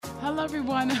Hello,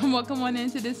 everyone, and welcome on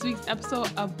into this week's episode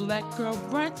of Black Girl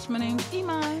Brunch. My name's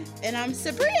Iman. And I'm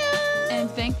Sabria. And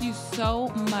thank you so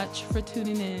much for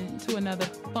tuning in to another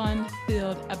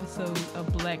fun-filled episode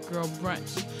of Black Girl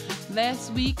Brunch.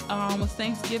 Last week was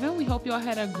Thanksgiving. We hope y'all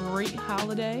had a great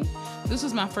holiday. This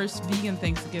was my first vegan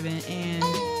Thanksgiving, and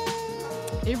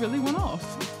it really went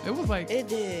off. It was like... It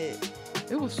did.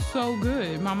 It was so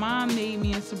good. My mom made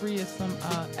me and Sabria some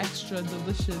extra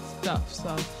delicious stuff,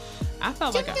 so... I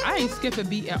felt like I ain't skip a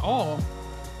beat at all.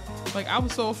 Like, I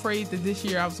was so afraid that this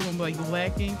year I was going to be, like,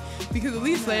 lacking. Because at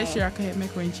least last year I could have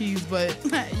macaroni and cheese. But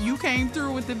you came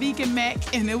through with the vegan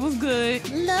mac, and it was good.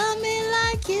 Love me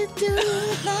like you do.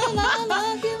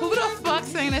 Love you. Who the fuck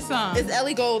sang that song? It's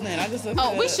Ellie Goulding. I just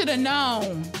Oh, we should have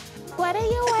known. What are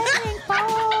you waiting for?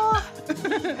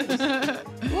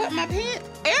 What, my pants?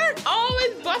 Eric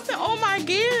always busting all my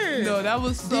gear. No, that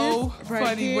was so right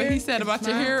funny. here What he said about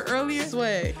your hair earlier.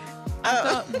 Swag.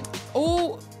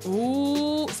 Ooh,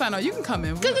 Sino, you can come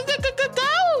in.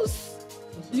 Ghost.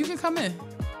 You can come in.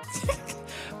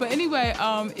 But anyway,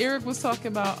 Eric was talking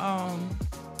about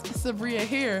Sabria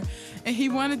hair, and he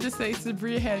wanted to say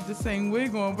Sabria had the same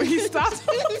wig on, but he stopped.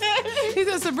 He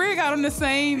said Sabria got on the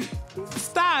same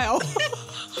style. He's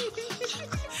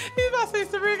about to say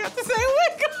Sabria got the same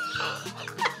wig on.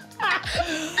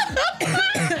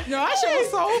 Yo, that shit was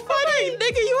so funny.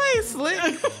 Nigga, you ain't slick.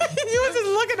 You was just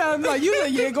looking at him like, you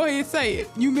like, yeah, go ahead and say it.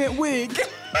 You meant wig.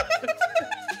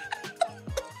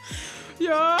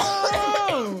 Yo.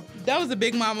 That was a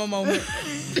big mama moment.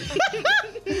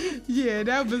 Yeah,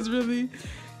 that was really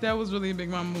a big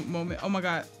mama moment. Oh my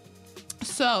God.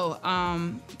 So,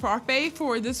 for our fave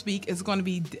for this week is going to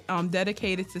be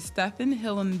dedicated to Stephen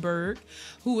Hillenburg,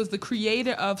 who was the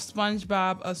creator of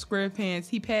SpongeBob SquarePants.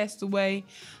 He passed away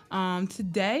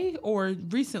today or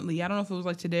recently. I don't know if it was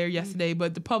like today or yesterday,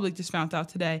 but the public just found out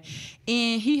today.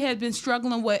 And he had been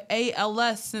struggling with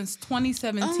ALS since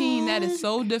 2017. That is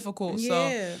so difficult.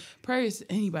 Yeah. So prayers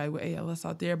to anybody with ALS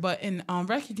out there. But in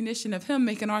recognition of him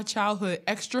making our childhood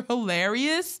extra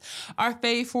hilarious, our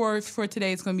fave for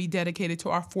today is going to be dedicated to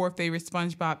our 4 favorite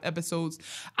SpongeBob episodes.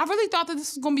 I really thought that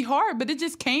this was going to be hard, but it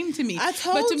just came to me. I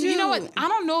told but to you. Me, you know what? I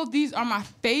don't know if these are my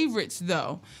favorites,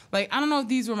 though. Like, I don't know if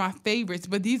these were my favorites,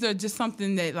 but these are just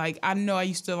something that, like, I know I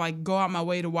used to, like, go out my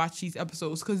way to watch these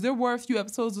episodes, because there were a few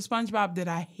episodes of SpongeBob that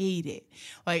I hated.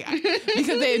 Like,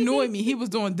 because they annoyed me. He was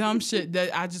doing dumb shit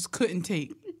that I just couldn't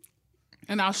take.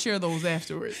 And I'll share those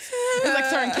afterwards. It's like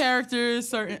certain characters,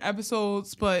 certain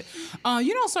episodes, but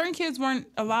certain kids weren't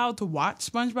allowed to watch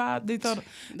SpongeBob. They thought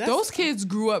those kids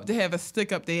grew up to have a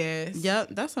stick up their ass. Yep,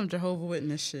 that's some Jehovah's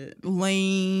Witness shit.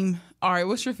 Lame. All right,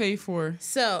 what's your fave for?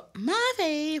 So, my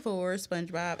fave for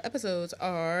SpongeBob episodes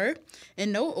are,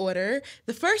 in no order,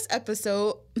 the first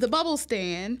episode, The Bubble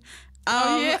Stand.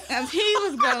 Yeah. He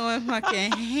was going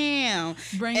fucking ham.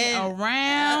 Bring it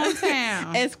around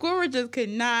town. And Squidward just could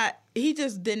not, he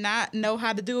just did not know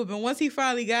how to do it. But once he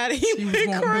finally got it, he was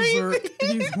went going crazy. berserk.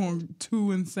 He was going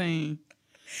too insane.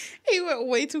 He went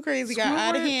way too crazy. Got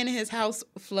out of Squidward- hand and his house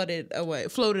floated away.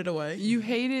 You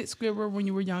hated Squidward when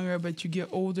you were younger, but you get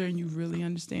older and you really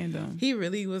understand them. He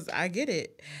really was. I get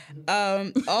it.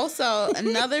 Also,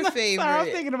 another favorite. Sorry, I'm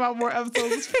thinking about more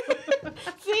episodes.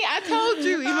 See, I told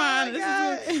you, Iman.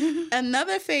 God.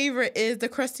 Another favorite is the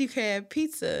Krusty Krab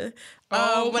pizza.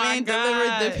 Oh, when my they God.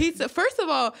 delivered the pizza. First of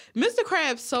all, Mr.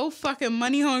 Krabs so fucking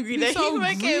money hungry that so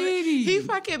greedy. he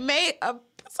fucking made a.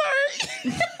 Sorry. He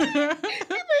made a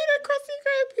Krusty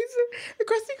Krab pizza, a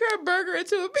Krusty Krab burger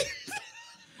into a pizza.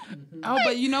 Oh,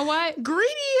 but you know what?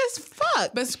 Greedy as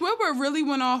fuck. But Squidward really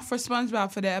went off for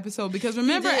SpongeBob for that episode, because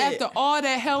remember, did. after all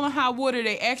that hell and high water,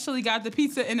 they actually got the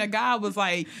pizza, and the guy was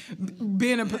like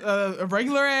being a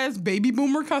regular ass baby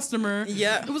boomer customer.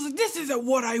 Yeah. It was like, this isn't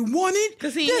what I wanted.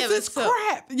 'Cause he this ain't have is a soda.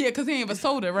 crap. Yeah, because he ain't have a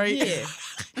soda, right? Yeah.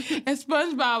 And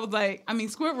SpongeBob was like,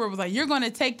 Squidward was like, you're going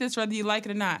to take this whether you like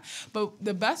it or not. But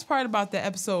the best part about the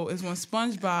episode is when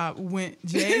SpongeBob went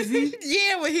jazzy.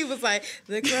 Yeah, when he was like,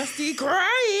 the Krusty Krab.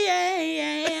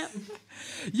 Yeah.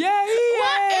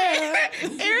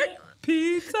 Eric,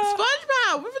 Pizza.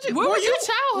 SpongeBob. What was your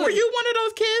childhood? Were you one of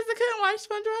those kids that couldn't watch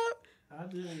SpongeBob? I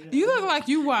did. Yeah. You look like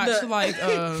you watched like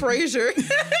Frasier.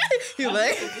 He's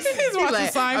watching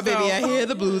like, Seinfeld. oh, baby, I hear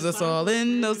the blues are all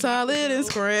in no solid and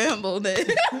scrambled. This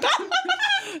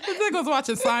nigga was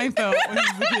watching Seinfeld when he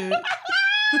was a kid.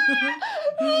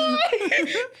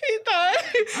 He thought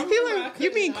like,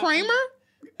 you mean Kramer?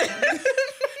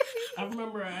 I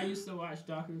remember I used to watch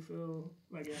Dr. Phil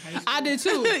like in high school. I did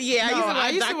too. Yeah, I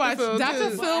used to watch Dr. Phil. Dr.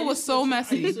 too. Phil was so I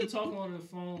messy. used to talk on the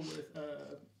phone with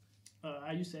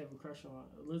I used to have a crush on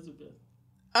Elizabeth.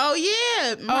 Oh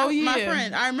yeah, my yeah.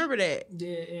 friend. I remember that.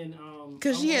 Yeah, and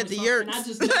Because she had the yurts. I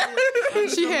just never,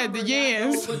 She had the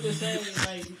yams. What to say,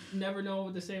 like never know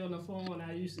what to say on the phone.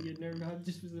 I used to get nervous. I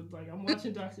just was like, I'm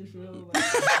watching Dr. Phil. Like,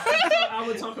 I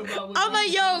would talk about. What I'm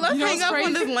like, yo, let's hang up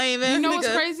on this lame ass. You know nigga.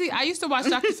 what's crazy? I used to watch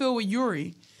Dr. Phil with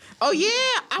Yuri. Oh yeah,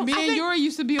 Me and Yuri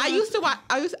used to be on.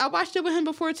 I watched it with him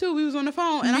before too. We was on the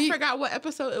phone, and I forgot what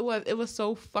episode it was. It was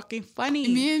so fucking funny.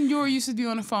 Me and Yuri used to be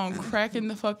on the phone, cracking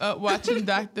the fuck up, watching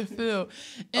Dr. Phil.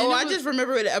 And I just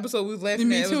remember the episode we was laughing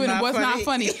me at. too, and it was not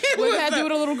funny. What had to do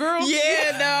with a little girl?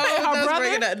 Yeah, no, her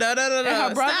brother. No. And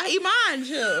her brother. Stop, Iman,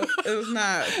 chill. It was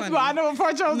not funny. Well, I know what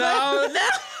part y'all No.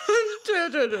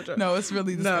 No, it's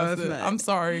really disgusting. No, it's not. I'm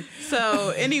sorry. So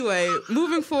anyway,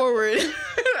 moving forward,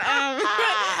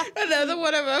 another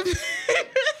one of them.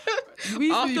 We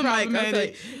used Off to be the mic, problematic.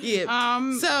 okay.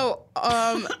 Yeah. So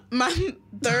my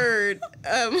third.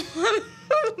 I'm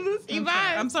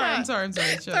sorry.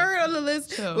 Chill. Third on the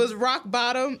list Chill. was Rock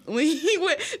Bottom. When he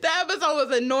went, that episode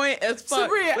was annoying as fuck.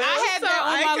 Sabria, I had that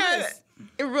on my list.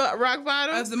 Rock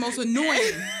Bottom. That's the most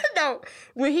annoying. No,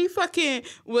 when he fucking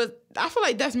was, I feel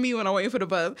like that's me when I'm waiting for the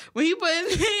bus. When he put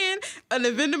his hand on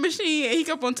the vending machine and he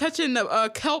kept on touching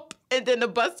the kelp, and then the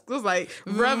bus was like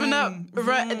revving up,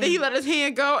 and then he let his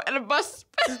hand go, and the bus.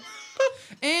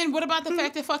 And what about the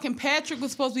fact that fucking Patrick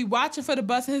was supposed to be watching for the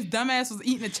bus and his dumbass was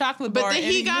eating a chocolate bar? But then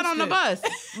and he got on the bus.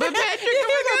 But Patrick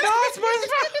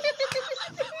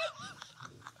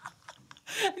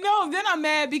No, then I'm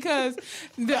mad because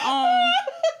the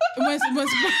when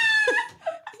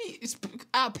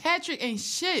Patrick ain't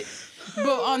shit.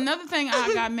 But another thing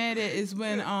I got mad at is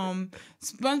when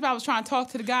SpongeBob was trying to talk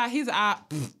to the guy. He's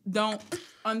don't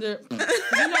under. You know,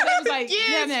 they was like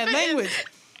having that language.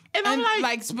 And I'm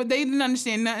like, but they didn't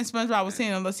understand nothing SpongeBob was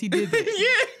saying unless he did that.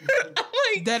 yeah. I'm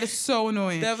like, That is so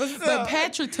annoying. That was so- But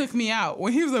Patrick took me out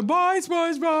when he was like, "Bye,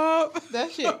 SpongeBob."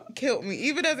 that shit killed me.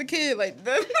 Even as a kid, like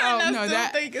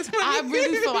that. Think it's funny. I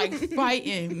really feel like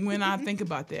fighting when I think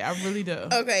about that. I really do.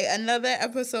 Okay, another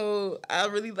episode I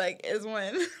really like is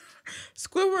when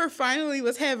Squidward finally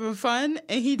was having fun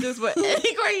and he just went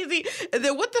crazy. And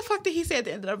then what the fuck did he say at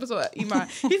the end of the episode, Iman?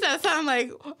 He said something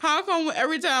like, how come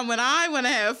every time when I want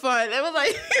to have fun, it was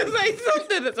like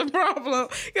something that's a problem.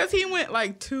 Because he went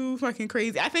like too fucking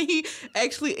crazy. I think he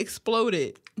actually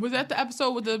exploded. Was that the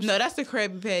episode with the... No, that's the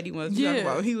Krabby Patty one. Yeah.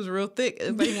 About. He was real thick.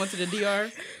 It's like he went to the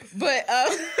DR. But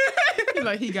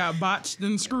like he got botched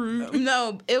and screwed.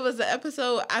 no, it was the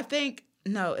episode, I think...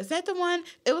 No, is that the one?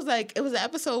 It was an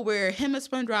episode where him and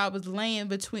SpongeBob was laying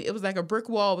between, it was like a brick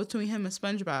wall between him and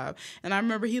SpongeBob. And I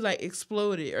remember he like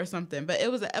exploded or something. But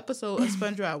it was an episode of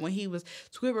SpongeBob when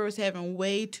Squidward was having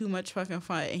way too much fucking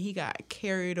fun and he got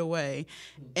carried away.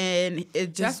 And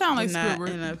it just that sound like did not Squidward.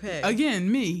 end up happening.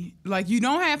 Again, me. Like, you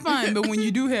don't have fun, but when you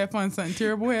do have fun, something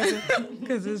terrible happens.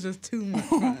 Because it's just too much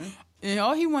fun. And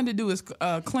all he wanted to do was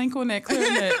clink on that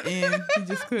clarinet, and he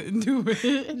just couldn't do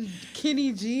it.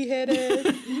 Kenny G head ass.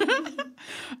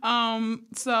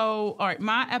 So, all right,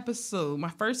 my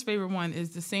first favorite one is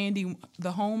the Sandy,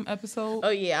 the home episode. Oh,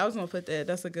 yeah, I was going to put that.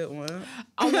 That's a good one.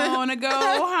 I want to go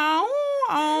home.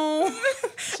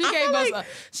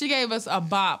 She gave us a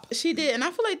bop. She did, and I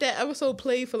feel like that episode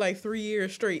played for like 3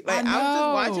 years straight. Like I was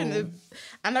just watching it.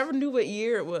 I never knew what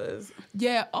year it was.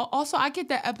 Yeah. Also, I get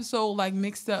that episode like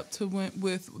mixed up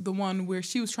with the one where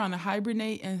she was trying to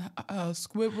hibernate and Patrick and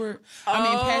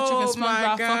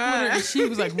SpongeBob fucked with her, and she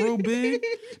was like real big.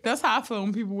 That's how I feel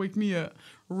when people wake me up,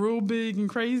 real big and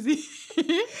crazy.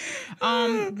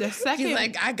 The second, He's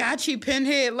like, I got you,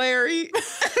 Pinhead Larry.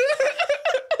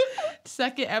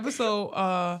 second episode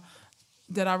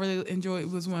that I really enjoyed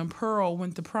was when Pearl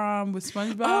went to prom with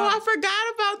SpongeBob. Oh, I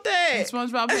forgot about that. And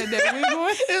SpongeBob had that wig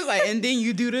on. It was like, and then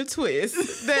you do the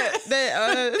twist. But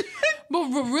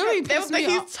really It pissed was like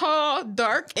me he's off. tall,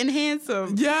 dark, and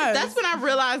handsome. Yes. That's when I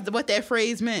realized what that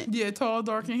phrase meant. Yeah, tall,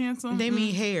 dark, and handsome. They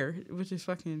mean hair, which is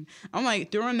fucking... I'm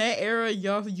like, during that era,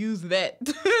 y'all use that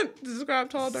to describe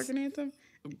tall, dark, and handsome?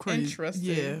 Crazy.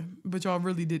 Interesting. Yeah, but y'all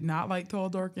really did not like tall,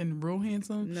 dark, and real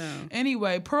handsome. No.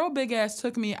 Anyway, Pearl Big Ass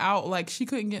took me out like she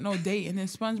couldn't get no date, and then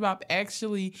SpongeBob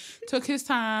actually took his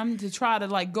time to try to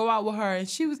like go out with her, and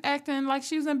she was acting like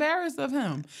she was embarrassed of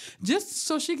him, just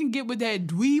so she can get with that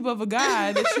dweeb of a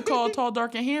guy that she called tall,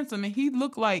 dark, and handsome, and he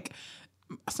looked like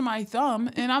somebody's thumb,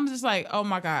 and I'm just like, oh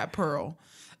my God, Pearl,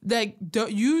 like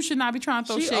you should not be trying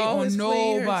to throw She shade on always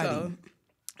played nobody. herself.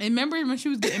 And remember when she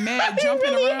was getting mad, jumping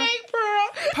I really around? hate Pearl.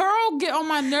 Pearl get on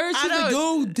my nerves. She's I like, know.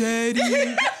 "Oh,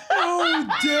 daddy, oh,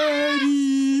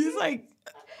 daddy." It's like,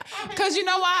 Because you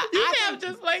know why? You sound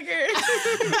just like her.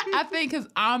 I think because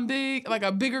I'm big, like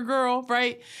a bigger girl,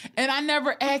 right? And I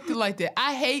never acted like that.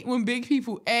 I hate when big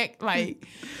people act like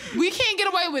we can't get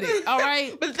away with it, all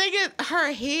right? But the thing is,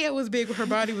 her head was big, but her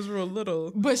body was real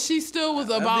little. But she still was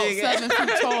about big 7 feet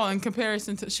tall in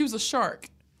comparison to. She was a shark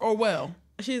or whale.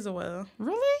 She's a whale.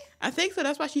 Really? I think so.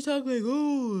 That's why she talked like,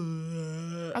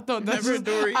 oh. I thought that's Never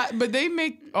Dory. but they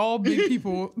make all big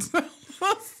people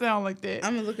sound like that.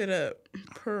 I'm gonna look it up.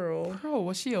 Pearl. Pearl,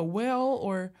 was she a whale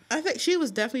or? I think she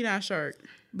was definitely not a shark.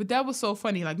 But that was so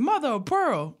funny, like mother of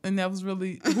Pearl, and that was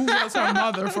really who was her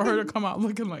mother for her to come out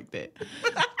looking like that.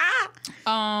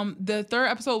 The third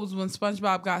episode was when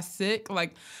SpongeBob got sick.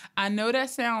 Like, I know that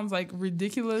sounds like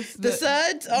ridiculous. The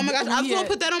suds? Oh my gosh, I was gonna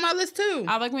put that on my list too.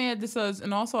 I like when he had the suds,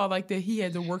 and also I like that he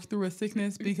had to work through a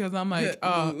sickness because I'm like,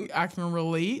 I can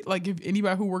relate. Like, if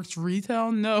anybody who works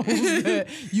retail knows that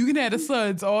you can have the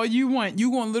suds all you want,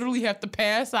 you gonna literally have to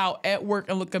pass out at work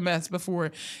and look a mess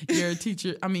before your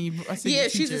teacher. I mean, I say yeah, your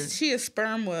teacher. she a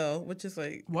sperm whale, which is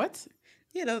like What?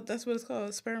 Yeah, that's what it's called,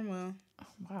 a sperm whale. Oh,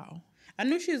 wow. I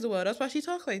knew she was a whale. That's why she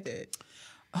talked like that.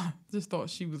 Just thought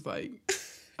she was like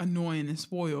annoying and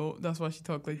spoiled. That's why she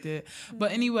talked like that.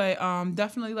 But anyway,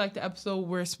 definitely like the episode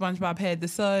where SpongeBob had the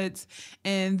suds.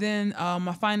 And then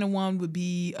my final one would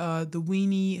be the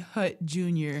Weenie Hut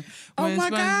Jr. Oh my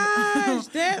gosh,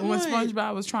 that when one.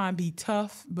 SpongeBob was trying to be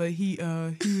tough, but he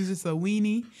was just a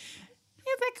weenie. He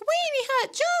was like, Weenie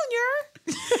Hut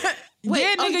Jr. Wait,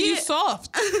 yeah, nigga, you yeah.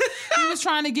 soft. He was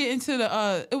trying to get into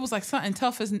the it was like something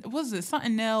tough as what was it?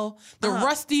 Something nail, the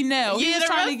rusty nail. Yeah, the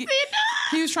rusty nail.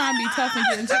 He was trying to be tough and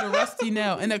get into the rusty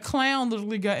nail, and the clown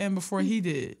literally got in before he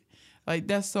did. Like,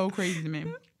 that's so crazy to me.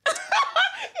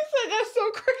 That's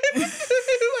so crazy.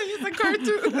 Like it's a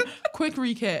cartoon. Quick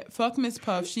recap. Fuck Miss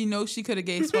Puff. She knows she could have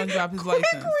gave SpongeBob his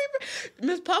license.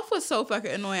 Miss Puff was so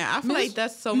fucking annoying. I feel like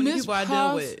that's so many Miss people I deal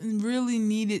Puff with. really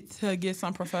needed to get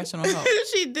some professional help.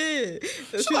 She did.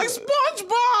 She's like,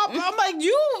 SpongeBob. I'm like,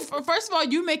 you. First of all,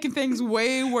 you making things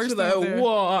way worse She's than like, there.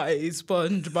 why,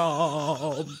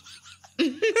 SpongeBob?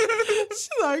 She's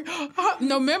like,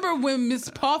 no, remember when Miss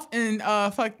Puff and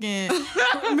fucking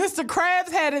Mr. Krabs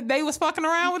had it? They was fucking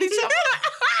around with each other.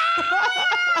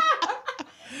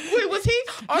 Wait, was he?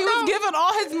 Oh, He was giving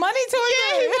all his money to her.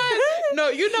 Yeah, he was. No,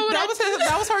 you know what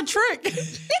that was her trick. You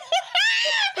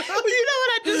know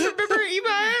what I just remember,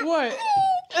 Iman? What?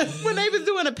 When they was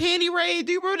doing a panty raid.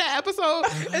 Do you remember that episode?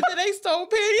 And then they stole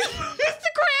panties from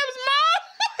Mr. Krabs'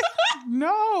 mom.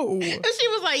 No. And she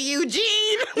was like,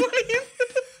 Eugene.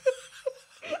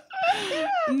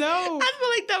 No. I feel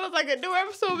like that was like a new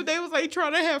episode, but they was like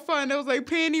trying to have fun. It was like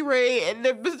panty raid, and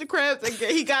then Mr. Krabs, like,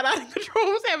 he got out of control,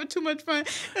 was having too much fun,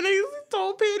 and they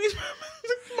stole panties from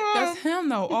Mr. Mom. That's him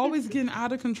though, always getting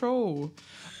out of control.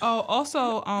 Oh,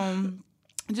 also, I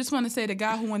just want to say the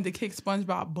guy who wanted to kick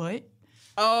SpongeBob butt.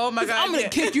 Oh my God! I'm gonna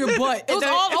kick your butt. It was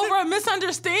all over a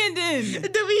misunderstanding. And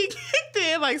then he kicked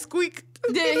it like squeak.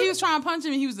 Yeah, he was trying to punch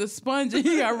him and he was a sponge and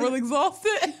he got real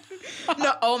exhausted.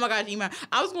 No, oh my God, Iman.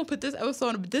 I was gonna put this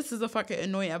episode, but this is a fucking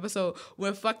annoying episode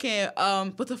where fucking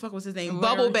what the fuck was his name?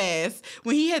 Larry. Bubble Bass.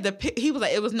 When he had he was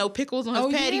like, it was no pickles on his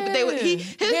patty, but his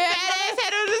fat ass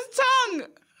had it on his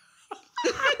tongue.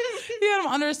 He had him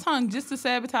under his tongue just to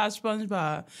sabotage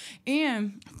SpongeBob.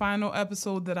 And final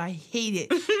episode that I hated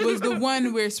was the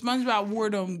one where SpongeBob wore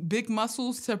them big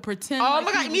muscles to pretend. Oh like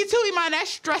my God, me too, Iman. That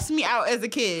stressed me out as a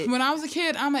kid. When I was a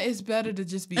kid, I'm like, it's better to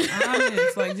just be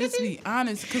honest. Like, just be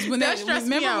honest. Because when That stressed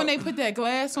me remember when out. they put that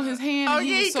glass on his hand Oh and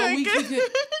he yeah, was so he weak he couldn't.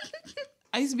 could.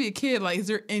 I used to be a kid. Like, is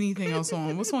there anything else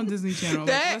on? What's on Disney Channel? Like,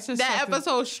 That that's just that something-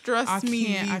 episode stressed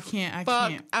me. I can't.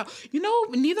 Fuck out. You know,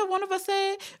 neither one of us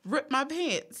said rip my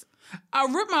pants. I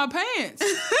ripped my pants.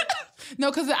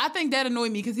 No, because I think that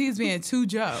annoyed me because he was being too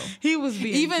Joe. He was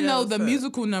being Even though jealous, the but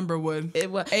musical number would. it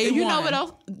was. A1. And you know what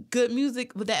else? Good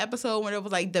music with that episode when it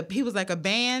was like he was like a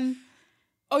band.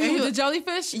 Oh, yeah, And with he the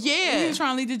jellyfish? Yeah. He was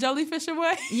trying to lead the jellyfish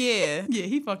away? Yeah. Yeah,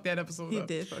 he fucked that episode He up.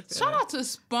 did fuck that Shout up. out to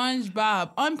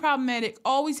SpongeBob. Unproblematic,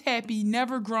 always happy,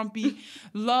 never grumpy.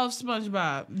 Love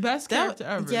SpongeBob. Best character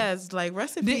ever. Yes, like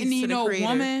rest in Didn't peace need to the no creator.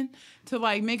 woman to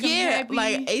like make him Yeah, happy.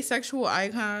 like asexual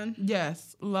icon.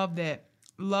 Yes, love that.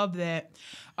 Love that.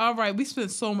 All right, we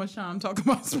spent so much time talking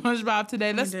about SpongeBob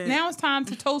today. did. Now it's time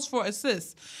to toast for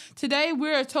assist. Today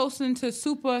we're toasting to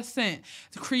Super Scent,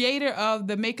 the creator of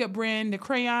the makeup brand, the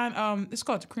crayon. It's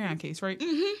called the Crayon Case, right?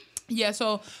 Mm-hmm. Yeah,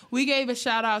 so we gave a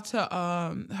shout out to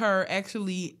her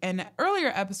actually in an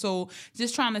earlier episode,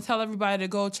 just trying to tell everybody to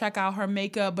go check out her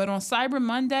makeup. But on Cyber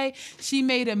Monday, she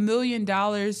made $1 million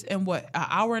in what, an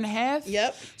hour and a half?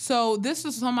 Yep. So this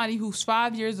is somebody who's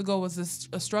 5 years ago was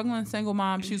a struggling single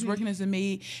mom. She was working as a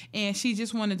maid, and she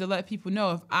just wanted to let people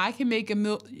know, if I can make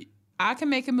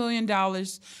 $1 million.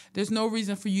 There's no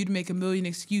reason for you to make a million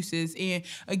excuses. And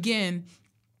again,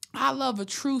 I love a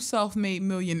true self-made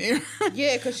millionaire.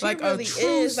 Yeah, because she like really a true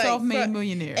is self-made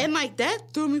millionaire. And like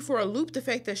that threw me for a loop. The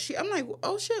fact that I'm like,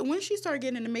 oh shit, when she started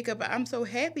getting into makeup, I'm so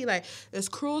happy. Like, it's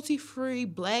cruelty-free,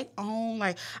 black-owned.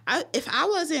 Like, if I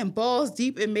wasn't balls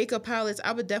deep in makeup palettes,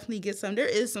 I would definitely get some. There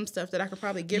is some stuff that I could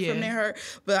probably get from there.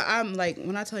 But I'm like,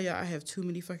 when I tell y'all I have too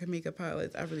many fucking makeup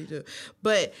palettes, I really do.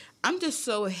 But I'm just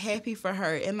so happy for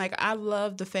her. And like, I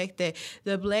love the fact that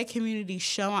the black community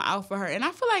showing out for her. And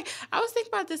I feel like, I was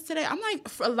thinking about this today. I'm like,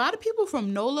 for a lot of people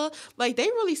from NOLA, like, they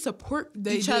really support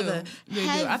each other. They do.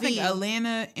 I think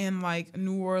Atlanta and like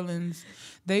New Orleans,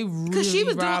 they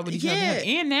really ride with each other.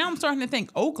 And now I'm starting to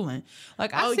think Oakland.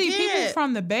 Like, I see people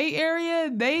from the Bay Area,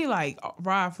 they like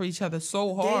ride for each other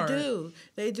so hard.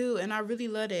 They do. And I really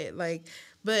love it. Like,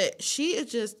 but she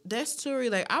is just, that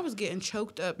story, like, I was getting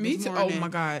choked up. Me too. Oh my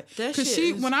God. Because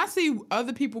when I see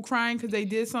other people crying because they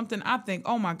did something, I think,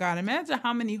 oh my God, imagine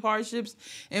how many hardships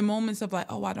and moments of like,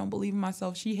 oh, I don't believe in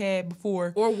myself she had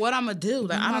before. Or what I'm going to do.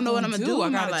 Like, I don't know what I'm going to do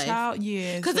in my life. Child.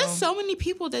 Yeah. Because there's so many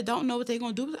people that don't know what they're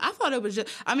going to do. I thought it was just,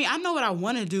 I mean, I know what I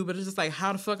want to do, but it's just like,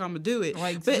 how the fuck I'm going to do it?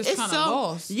 Like, but it's so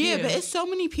lost. Yeah, but it's so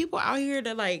many people out here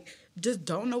that like, just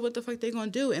don't know what the fuck they're gonna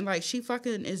do, and like, she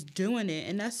fucking is doing it,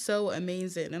 and that's so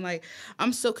amazing. And like,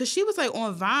 I'm so, cause she was like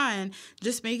on Vine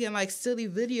just making like silly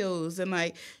videos, and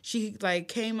like, she like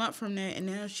came up from that, and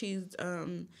now she's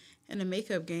in the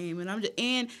makeup game,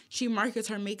 and she markets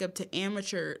her makeup to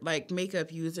amateur like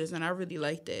makeup users, and I really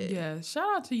like that. Yeah, shout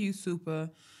out to you, Super.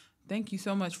 Thank you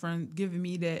so much for giving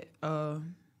me that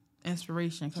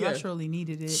inspiration, because I surely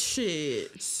needed it.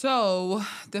 Shit. So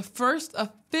the first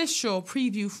official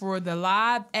preview for the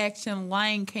live action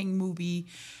Lion King movie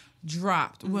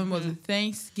dropped. When was it?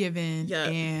 Thanksgiving. Yeah.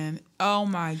 And oh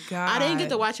my God, I didn't get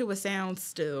to watch it with sound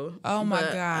still. Oh my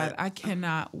God, I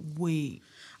cannot wait.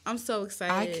 I'm so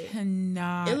excited. I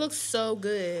cannot. It looks so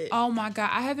good. Oh my God.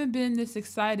 I haven't been this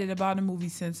excited about a movie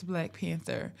since Black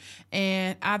Panther.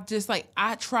 And I've just like,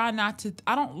 I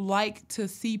don't like to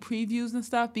see previews and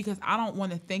stuff because I don't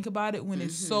want to think about it when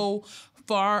it's so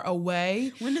far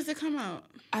away. When does it come out?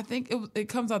 I think it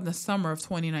comes out in the summer of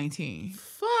 2019.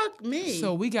 Fuck me.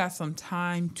 So we got some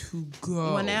time to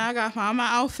go. Well, now I got to find my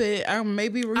outfit. I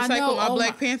maybe recycle my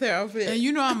Black Panther outfit. And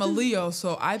you know I'm a Leo,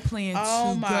 so I plan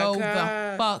to go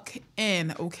the fuck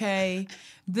in, okay?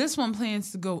 This one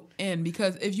plans to go in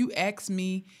because if you ask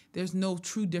me, there's no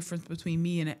true difference between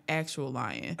me and an actual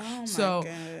lion. Oh my so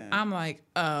God. I'm like,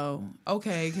 oh,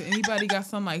 okay. Anybody got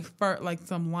some like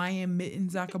some lion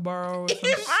mittens I could borrow or some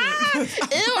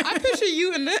shit? Ew, I picture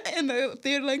you in the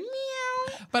theater like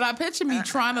meow. But I picture me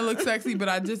trying to look sexy, but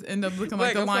I just end up looking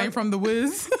like the lion from The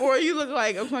Wiz. Or you look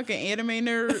like a fucking anime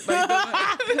nerd.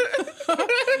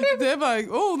 They're like,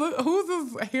 oh, look, who's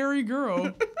this hairy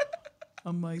girl?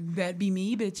 I'm like, that be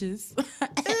me, bitches.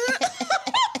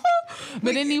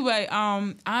 But anyway,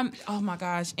 oh my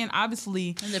gosh. And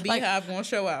obviously, and the Beehive gonna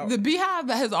show out. The Beehive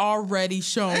has already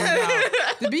shown out.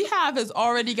 The Beehive has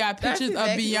already got pictures of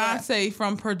Beyonce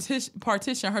from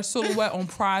Partition, her silhouette on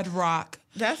Pride Rock.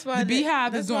 That's why the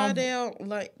Beehive is doing.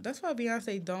 That's why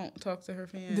Beyonce don't talk to her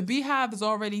fans. The Beehive is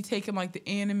already taking like the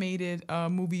animated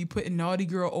movie, putting Naughty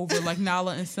Girl over like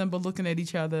Nala and Simba looking at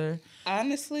each other.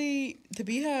 Honestly, the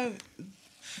Beehive.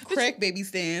 Crack baby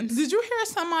stands. Did you hear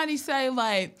somebody say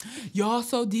like, y'all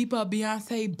so deep up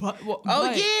Beyonce, but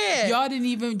yeah, y'all didn't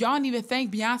even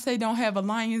think Beyonce don't have a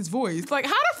lion's voice? Like,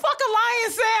 how the fuck a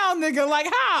lion sound, nigga? Like,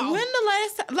 how? When the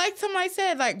last, like somebody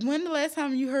said, like when the last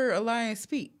time you heard a lion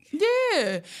speak?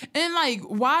 Yeah, and like,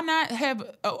 why not have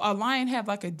a lion have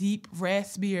like a deep,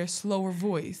 raspier, slower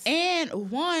voice?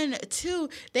 And 1, 2,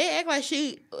 they act like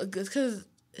she, because.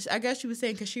 I guess she was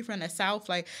saying because she from the South,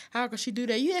 like, how could she do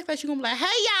that? You act like she gonna be like, hey,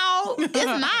 y'all, it's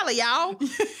Nala, y'all.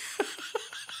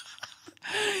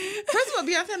 First of all,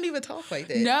 Beyonce don't even talk like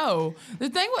that. No. The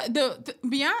thing with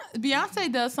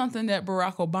Beyonce does something that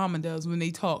Barack Obama does when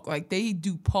they talk. Like, they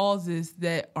do pauses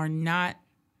that are not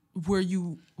where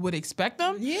you would expect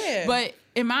them. Yeah. But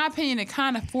in my opinion, it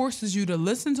kind of forces you to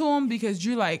listen to them because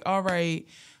you're like, all right,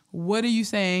 What are you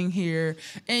saying here?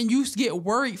 And you get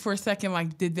worried for a second, like,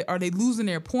 are they losing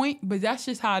their point? But that's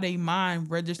just how they mind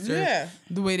register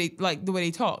the way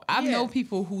they talk. I know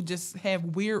people who just have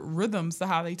weird rhythms to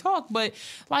how they talk, but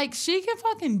like she can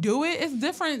fucking do it. It's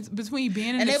different between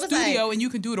being in the studio and you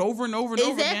can do it over and over and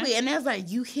over again. Exactly, and that's like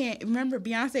you can't remember.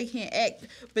 Beyonce can't act,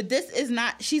 but this is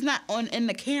not. She's not in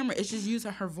the camera. It's just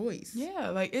using her voice. Yeah,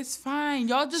 like it's fine.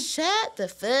 Y'all just shut the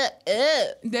fuck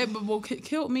up. That but what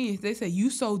killed me is they say you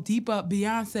so deep up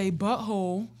Beyonce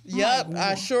butthole. Yup, like,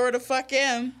 I sure the fuck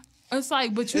am. It's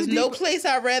like, but you there's no place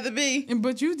I'd rather be.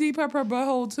 But you deep up her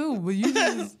butthole too. But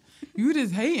you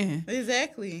just hating.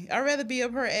 Exactly. I'd rather be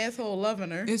up her asshole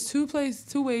loving her. It's two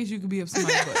ways you could be up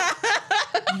somebody's butt.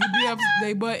 You could be up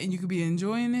their butt and you could be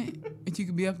enjoying it, and you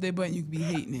could be up their butt and you could be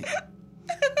hating it.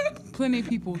 Plenty of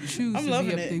people choose to be up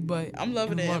their butt. I'm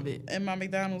loving it. Love it. In my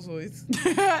McDonald's voice.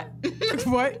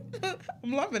 What?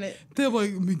 I'm loving it. They're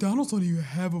like, McDonald's don't even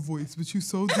have a voice, but you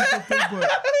so deep up their butt.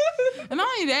 And not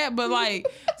only that, but like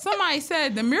somebody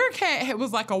said, the Meerkat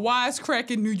was like a wisecrack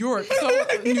in New York. So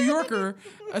New Yorker,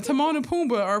 Timon and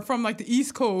Pumbaa are from like the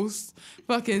East Coast.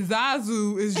 Fucking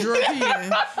Zazu is European.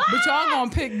 But y'all gonna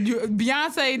pick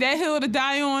Beyonce, that hill to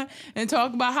die on, and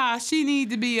talk about how she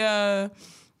need to be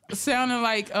sounding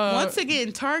like once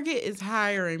again, Target is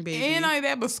hiring, baby. And like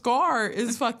that, but Scar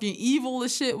is fucking evil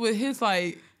as shit with his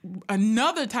like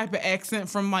another type of accent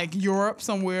from like Europe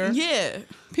somewhere. Yeah.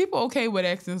 People okay with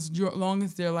accents long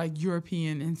as they're like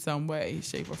European in some way,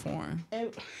 shape, or form.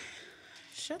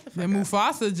 Shut the fuck then up.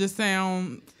 Mufasa just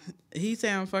he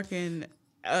sound fucking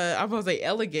I was gonna say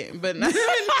elegant, but not.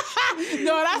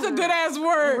 No, that's a good ass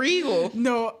word. Regal.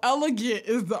 No, elegant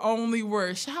is the only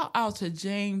word. Shout out to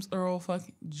James Earl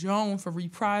fucking Jones for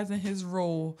reprising his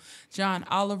role. John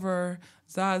Oliver,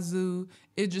 Zazu,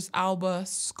 Idris Elba,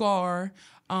 Scar.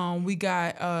 We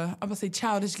got I'm gonna say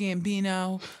Childish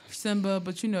Gambino, Simba,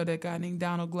 but you know that guy named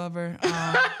Donald Glover.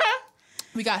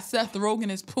 We got Seth Rogen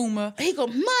as Pumbaa. He go,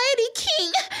 mighty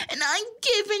king, and I'm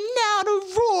giving out a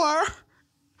roar.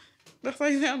 That's how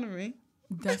he sound to me.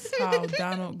 That's how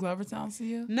Donald Glover sounds to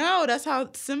you? No, that's how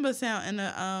Simba sound in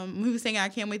the he was singing I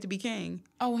Can't Wait to Be King.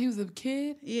 Oh, when he was a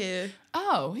kid? Yeah.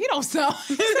 Oh, he don't sound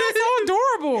he sounds so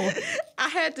adorable. I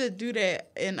had to do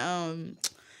that in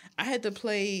I had to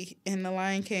play in The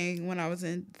Lion King when I was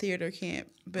in theater camp,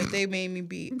 but they made me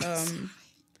be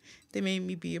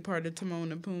a part of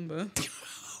Timon and Pumbaa.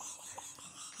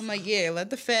 I'm like, yeah, let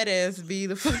the fat ass be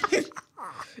the fucking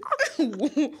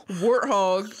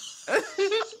warthog.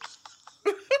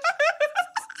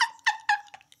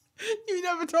 You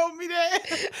never told me that.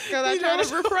 Because I tried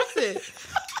to repress it.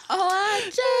 Oh, I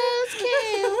just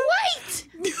can't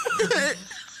wait.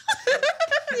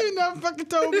 You never fucking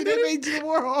told me they made you the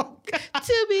world.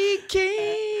 To be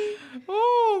king.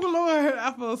 Oh, Lord,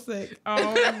 I feel sick.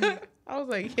 I was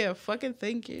like, yeah, fucking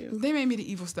thank you. They made me the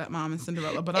evil stepmom in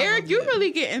Cinderella, but Eric, you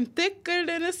really getting thicker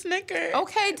than a Snicker.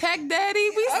 Okay, Tech Daddy,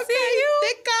 we see you.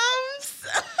 Thickums.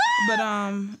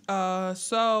 But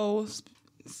so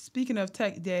speaking of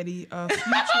Tech Daddy,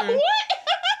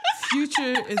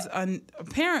 Future is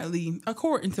apparently,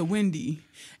 according to Wendy,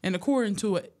 and according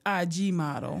to an IG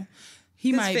model,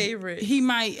 He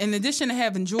might, in addition to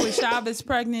having Joy Chavez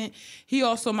pregnant, he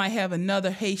also might have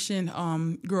another Haitian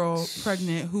girl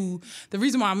pregnant who, the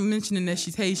reason why I'm mentioning that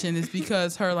she's Haitian is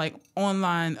because her like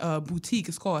online boutique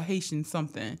is called Haitian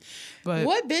something. But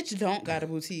what bitch don't got a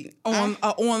boutique?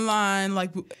 Online,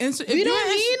 like, we don't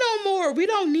need no more. We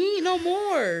don't need no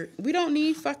more. We don't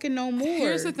need fucking no more.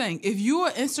 Here's the thing. If you're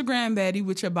an Instagram baddie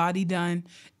with your body done,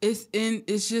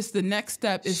 it's just the next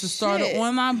step is to start an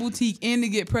online boutique and to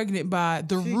get pregnant by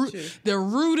the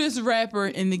rudest rapper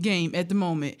in the game at the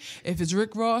moment. If it's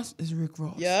Rick Ross, it's Rick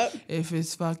Ross. Yep. If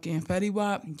it's fucking Fetty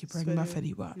Wap, you get pregnant by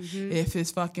Fetty Wap. Mm-hmm. If it's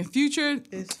fucking Future,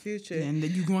 it's Future. And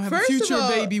then you're gonna have a Future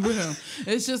baby with him.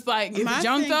 It's just like if it's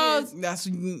Young Thug, that's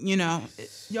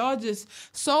y'all just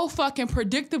so fucking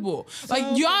predictable. So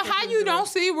like y'all, how you don't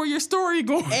see where your story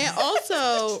going? And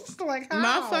also, like,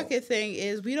 my fucking thing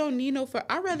is we don't need no.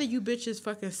 I'd rather you bitches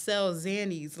fucking sell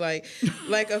Xannies like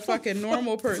a fucking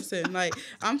normal person. Like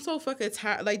I'm so fucking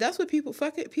tired. Like that's what people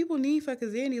need fucking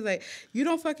Xannies. Like you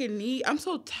don't fucking need. I'm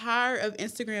so tired of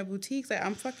Instagram boutiques. Like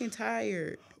I'm fucking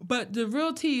tired. But the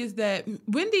real tea is that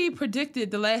Wendy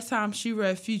predicted the last time she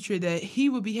read Future that he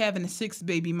would be having a 6th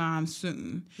baby mom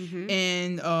soon. Mm-hmm.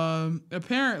 And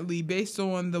apparently, based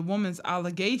on the woman's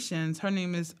allegations, her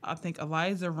name is, I think,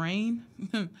 Eliza Rain.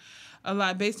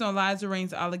 Based on Eliza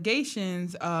Rain's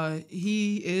allegations,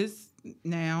 he is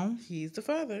now He's the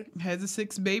father. has a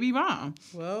 6 baby mom.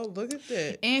 Well, look at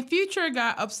that. And Future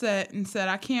got upset and said,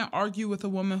 I can't argue with a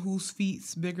woman whose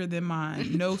feet's bigger than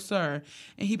mine. No, sir.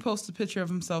 And he posted a picture of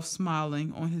himself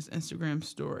smiling on his Instagram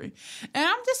story. And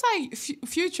I'm just like,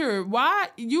 Future, why?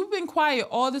 You've been quiet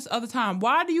all this other time.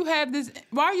 Why do you have this?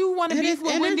 Why you want to And beef his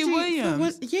with Wendy energy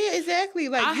Williams? yeah, exactly.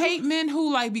 Like I hate men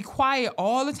who like be quiet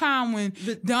all the time when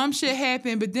dumb shit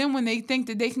happen, but then when they think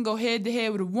that they can go head to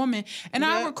head with a woman. And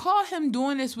I recall him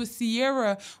doing this with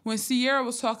Sierra when Sierra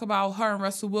was talking about her and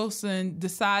Russell Wilson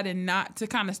deciding not to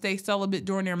kind of stay celibate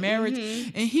during their marriage.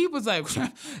 And he was like,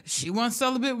 she wasn't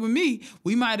celibate with me.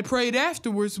 We might have prayed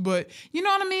afterwards, but you know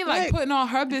what I mean? Like Right. putting all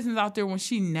her business out there when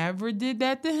she never did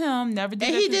that to him, never did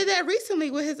And that he to did that recently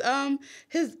with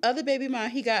his other baby mom.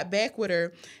 He got back with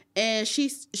her, and she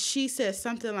said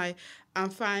something like, "I'm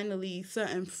finally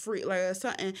something free," like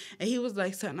something, and he was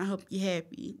like, "Something. I hope you're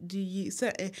happy. Do you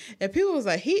something?" And people was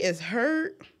like, "He is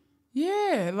hurt."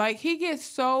 Yeah, like he gets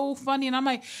so funny, and I'm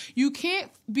like, you can't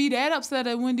be that upset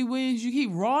at Wendy Williams. You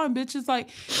keep rawing bitches. Like,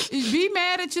 be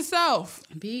mad at yourself.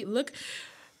 Look.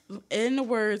 In the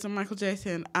words of Michael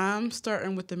Jackson, I'm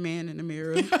starting with the man in the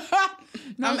mirror.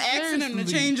 No, I'm asking him to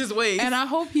seriously. change his ways. And I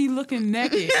hope he looking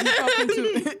naked.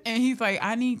 And he's like,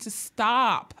 I need to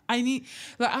stop. I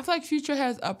feel like Future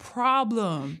has a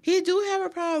problem. He do have a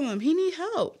problem. He need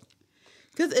help.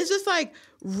 Because it's just like,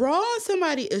 raw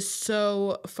somebody is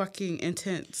so fucking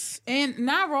intense. And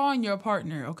not rawing your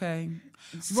partner, okay?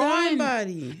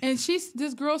 Somebody. And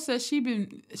this girl says she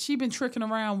been tricking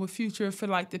around with Future for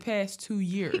like the past 2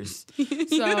 years. So You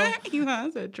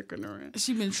said tricking around.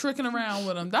 she been tricking around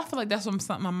with him. I feel like that's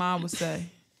something my mom would say.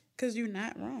 Because you're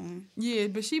not wrong. Yeah,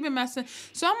 but she been messing.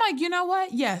 So I'm like, you know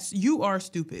what? Yes, you are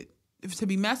stupid to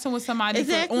be messing with somebody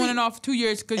Exactly. for on and off for 2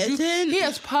 years because And then- he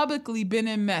has publicly been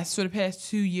in mess for the past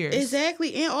 2 years.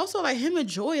 Exactly. And also, like, him and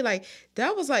Joy, like,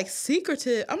 that was, like,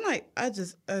 secretive. I'm like, I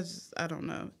don't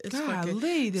know. It's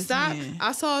Golly, this Stop. man.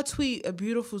 I saw a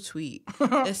beautiful tweet.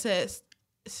 It says,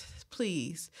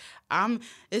 please.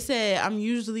 It said, I'm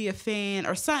usually a fan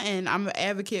or something. I'm an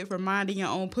advocate for minding your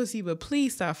own pussy, but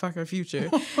please stop fucking Future.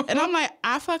 And I'm like,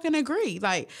 I fucking agree.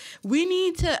 Like, we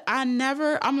need to, I'm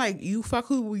like, you fuck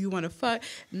who you want to fuck,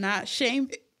 not shame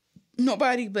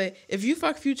nobody. But if you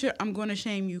fuck Future, I'm going to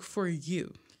shame you for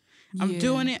you. I'm Yeah.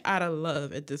 doing it out of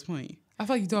love at this point. I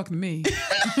feel like you're talking to me.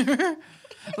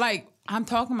 Like, I'm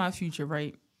talking about Future,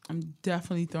 right? I'm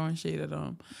definitely throwing shade at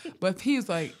him. But if he was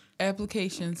like,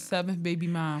 application, 7th baby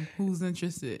mom, who's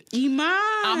interested? Iman.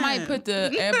 I might put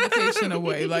the application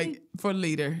away, like, for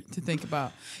later to think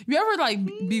about. You ever, like,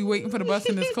 be waiting for the bus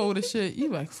and it's cold as shit? You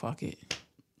like, fuck it.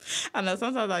 I know,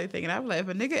 sometimes I be thinking, I'm like, if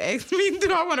a nigga asks me,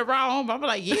 do I want to ride home? I'm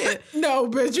like, yeah. No,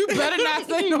 bitch, you better not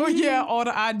say no yeah all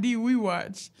the ID we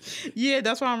watch. Yeah,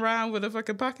 that's why I'm riding with a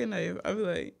fucking pocket knife. I be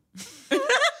like,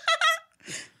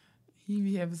 He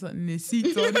be having something in his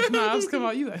seats or his knives come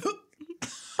out. You like,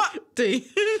 D.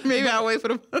 Maybe I'll wait for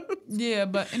the yeah,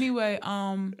 but anyway,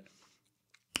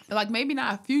 like maybe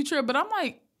not Future, but I'm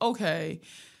like, okay,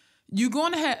 you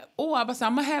gonna have? Oh, I'm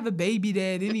gonna have a baby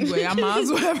dad anyway. I might as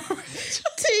well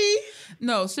have. T.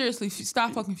 No, seriously,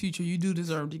 stop fucking Future. You do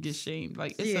deserve to get shamed.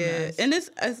 Like it's a mess. And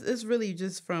it's really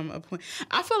just from a point.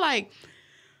 I feel like,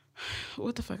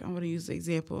 what the fuck? I'm gonna use the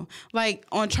example. Like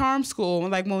on Charm School,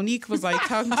 when like Monique was like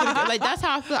talking to the, like that's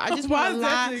how I feel. I just Why want to is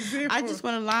that line. the example? I just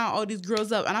want to line all these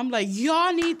girls up, and I'm like,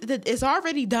 y'all need that. It's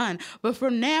already done, but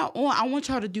from now on, I want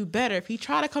y'all to do better. If he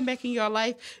try to come back in your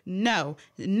life, no,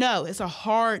 it's a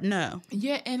hard no.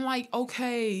 Yeah, and like,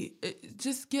 okay,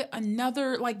 just get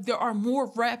another. Like, there are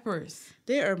more rappers.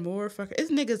 There are more fucking.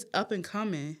 It's niggas up and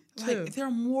coming too. Like, there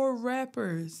are more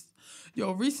rappers.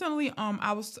 Yo, recently,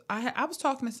 I was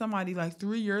talking to somebody like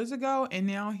 3 years ago, and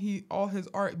now all his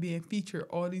art being featured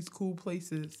all these cool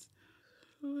places.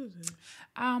 Who is it?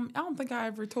 I don't think I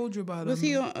ever told you about him. Was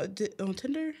he on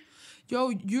Tinder? Yo,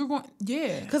 you're going,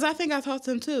 yeah. Because I think I talked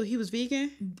to him too. He was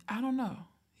vegan. I don't know.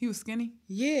 He was skinny.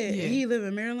 Yeah, Yeah. and he live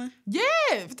in Maryland. Yeah.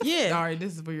 Yeah. All right,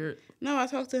 this is weird. No, I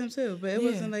talked to him too, but it Yeah.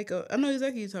 wasn't like I know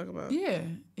exactly what you're talking about. Yeah,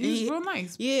 he was he- real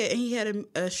nice. Yeah, and he had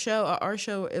a show, an art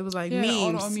show. It was like Yeah,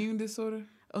 memes. autoimmune disorder,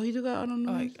 Oh, he do got autoimmune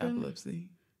like disorder? epilepsy.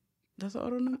 That's an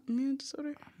autoimmune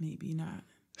disorder? Maybe not.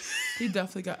 He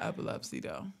definitely got epilepsy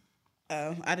though.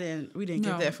 Oh, we didn't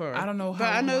get that far. I don't know how.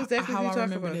 But I know exactly how what you're I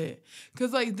talking remember about. that.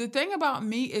 Because like the thing about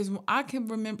me is I can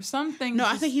remember some things. No, I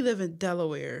just- think he live in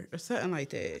Delaware or something like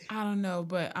that. I don't know,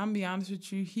 but I'm be honest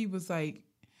with you. He was like,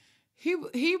 he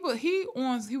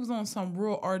was on some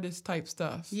real artist type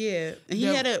stuff. Yeah, and he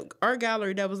Yeah. had an art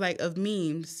gallery that was like of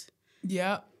memes.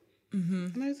 Yep. Mm-hmm.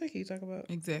 I know exactly what you talk about.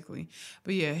 Exactly.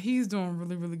 But yeah, he's doing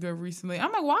really, really good recently.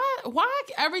 I'm like, why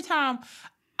every time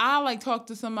I like talk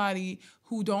to somebody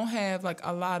who don't have like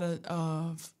a lot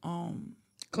of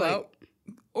Clout. like,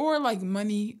 or like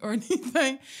money or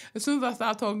anything, as soon as I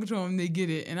stop talking to them, they get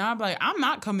it. And I'm like, I'm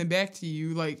not coming back to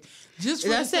you. Like, just for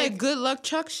That's the that sake, good luck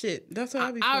Chuck shit. That's what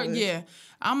I be feeling. yeah.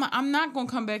 I'm not gonna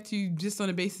come back to you just on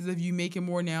the basis of you making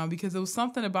more now, because there was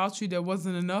something about you that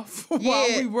wasn't enough while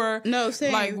we were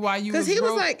same. like while you was because he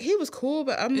broke. was like he was cool,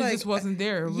 but I'm It like just wasn't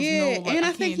there. It was yeah, no, like, and I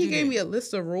can't think he do gave that. me a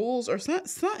list of rules or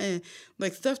something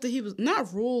like stuff that he was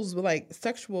not rules, but like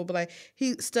sexual, but like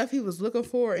stuff he was looking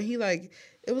for, and he like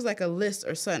it was like a list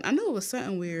or something. I knew it was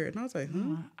something weird, and I was like,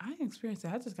 I didn't experience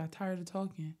that. I just got tired of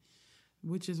talking,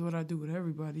 which is what I do with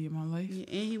everybody in my life. Yeah,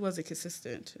 and he wasn't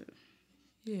consistent too.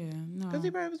 Yeah, no, Because he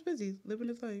probably was busy living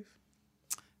his life.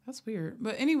 that's weird.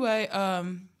 But anyway,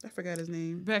 I forgot his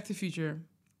name. Back to the Future.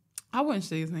 I wouldn't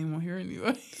say his name on here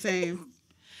anyway. Same.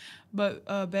 But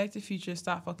Back to the Future,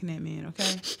 stop fucking that man,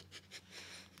 okay?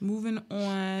 Moving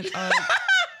on.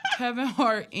 Kevin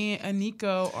Hart and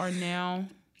Aniko are now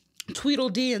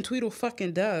Tweedledee and Tweedle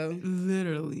fucking Dove.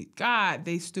 literally, God,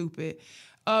 they stupid.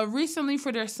 Recently,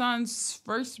 for their son's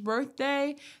first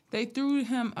birthday, they threw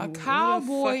him a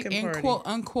cowboy fucking and party. quote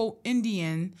unquote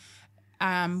Indian,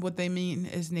 what they mean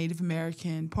is Native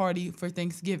American party for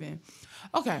Thanksgiving.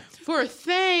 Okay, For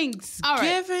Thanksgiving. all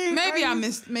right. Maybe I Are you-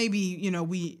 missed. Maybe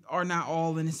we are not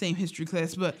all in the same history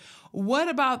class, but what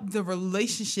about the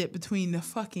relationship between the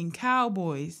fucking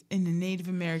cowboys and the Native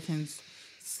Americans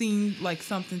seemed like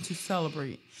something to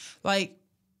celebrate? Like,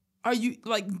 are you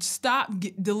like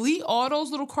delete all those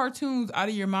little cartoons out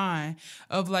of your mind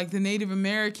of like the Native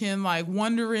American like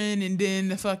wondering, and then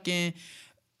the fucking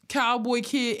cowboy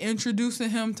kid introducing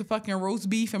him to fucking roast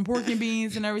beef and pork and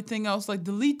beans and everything else. Like,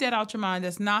 delete that out your mind.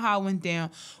 That's not how it went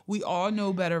down. We all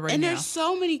know better right And now. there's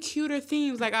so many cuter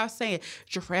themes. Like I was saying,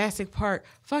 Jurassic Park,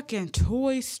 fucking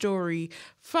Toy Story,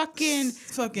 fucking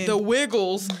The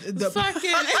Wiggles, The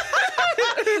fucking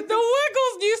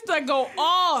Wiggles used to go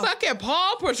off. fucking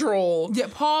Paw Patrol. Yeah,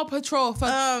 Paw Patrol,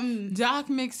 fucking Doc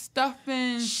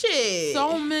McStuffin, Shit.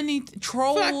 so many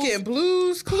trolls, fucking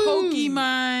Blue's Clues.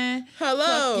 Pokemon,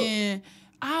 Hello. fucking,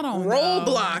 I don't know.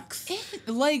 Roblox.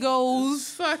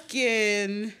 Legos,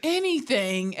 Fucking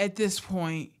anything at this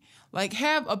point. Like,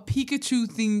 have a Pikachu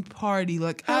themed party.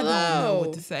 Like, I don't know Hello.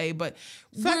 what to say, but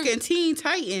fucking Teen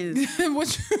Titans.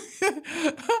 what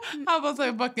how about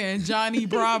say fucking Johnny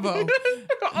Bravo?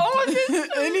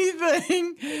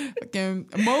 Anything. Fucking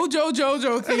Mojo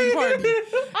Jojo theme party.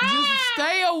 Just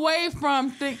stay away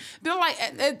from things. They're like,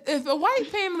 if a white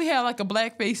family had like a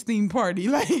blackface theme party,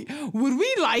 like, would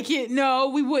we like it? No,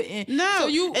 we wouldn't. No. So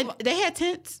you, and they had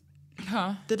tents.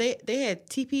 huh? Did they had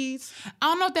teepees? I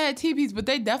don't know if they had teepees, but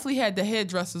they definitely had the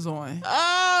headdresses on.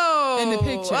 Oh. In the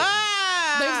picture.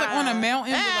 Ah, They was like on a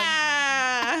mountain, but, like, ah.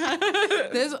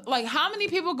 There's like how many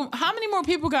more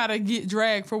people gotta get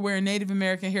dragged for wearing Native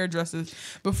American hairdresses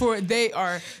before they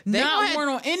are gonna not have- worn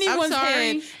on anyone's I'm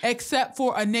head sorry. except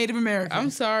for a Native American? I'm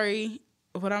sorry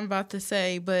what I'm about to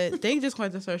say, but they just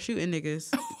want to start shooting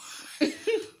niggas.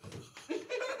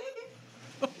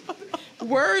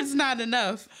 Words not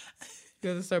enough. You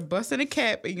gotta start busting a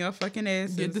cap in your fucking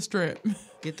asses. Get the strap.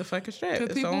 Get the fucking strap. 'Cause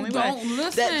It's the people only don't way.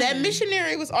 listen. That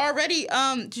missionary was already.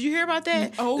 Did you hear about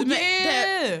that? Oh,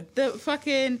 yeah. The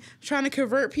fucking trying to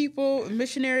convert people.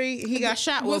 Missionary. He got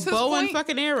shot with his bow and point-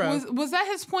 fucking arrow. Was that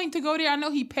his point to go there? I know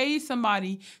he paid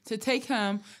somebody to take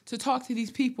him to talk to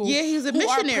these people. Yeah, he was a who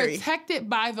missionary. Are protected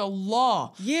by the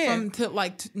law. Yeah.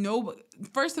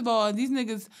 First of all, these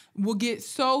niggas will get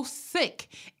so sick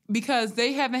because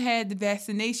they haven't had the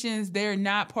vaccinations. They're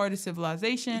not part of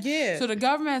civilization. Yeah. So the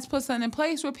government has put something in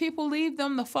place where people leave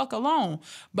them the fuck alone.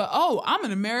 But I'm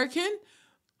an American.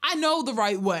 I know the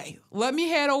right way. Let me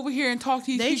head over here and talk to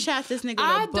these They people. shot this nigga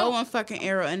I with a bow don't- and fucking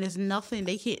arrow, and there's nothing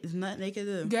they can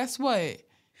do. Guess what?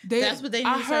 That's what they need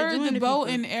I to start heard doing the to bow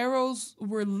people. and arrows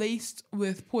were laced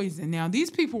with poison. Now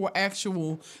these people were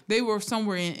they were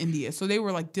somewhere in India, so they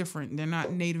were like different. They're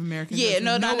not Native Americans. Yeah,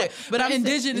 There's no, way- but I'm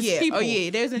indigenous yeah. people. Oh yeah,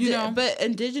 there's you know? but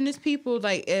indigenous people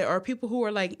like or people who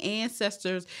are like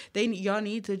ancestors. Y'all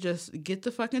need to just get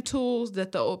the fucking tools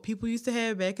that the old people used to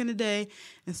have back in the day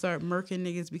and start murking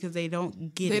niggas because they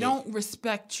don't get it. They don't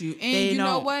respect you. And They you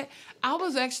know don't. what? I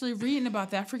was actually reading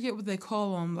about that. I forget what they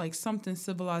call them, like something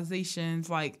civilizations,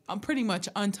 like like pretty much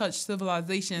untouched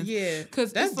civilizations. Yeah,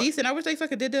 because that's decent. I wish they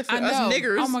fucking did that for I know. us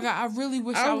niggers. Oh my god, I really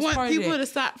wish I was want part of people that. to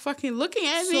stop fucking looking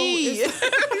at me.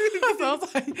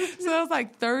 So it's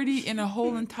like 30 in a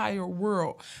whole entire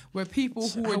world where people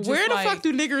who are just Where the like, fuck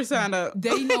do niggers sign up?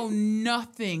 they know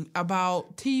nothing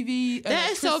about TV.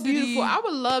 That is so electricity. beautiful. I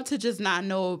would love to just not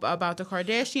know about the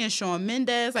Kardashians, Shawn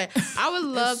Mendes. Like, I would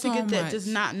love so to get that, much. just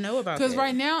not know about that. Because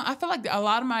right now, I feel like a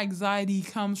lot of my anxiety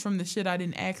comes from the shit I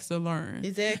didn't ask to learn.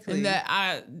 Exactly. And that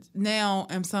I now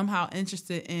am somehow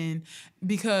interested in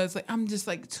because like I'm just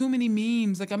like too many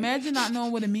memes. Like imagine not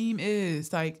knowing what a meme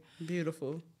is. Like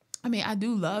Beautiful. I mean, I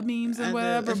do love memes and I do.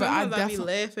 whatever, but I Sometimes be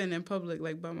definitely laughing in public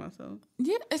like by myself.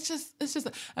 yeah. It's just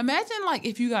imagine like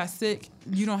if you got sick,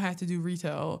 you don't have to do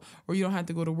retail or you don't have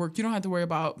to go to work. You don't have to worry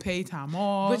about paid time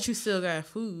off. But you still got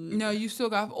food. No, you still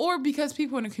got, or because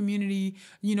people in the community,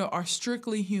 are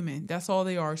strictly human. That's all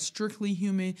they are, strictly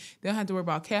human. They don't have to worry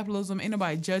about capitalism. Ain't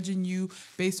nobody judging you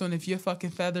based on if your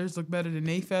fucking feathers look better than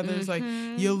they feathers. Like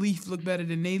your leaf look better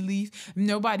than they leaf.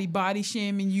 Nobody body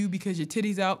shaming you because your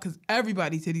titties out, because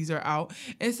everybody's titties are out.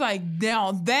 It's like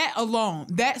now that alone,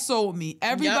 that sold me.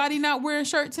 Everybody not wearing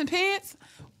shirts and pants.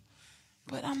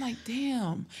 But I'm like,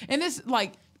 damn. And it's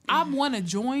like, I want to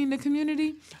join the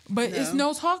community, but it's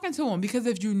no talking to them because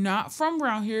if you're not from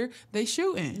around here, they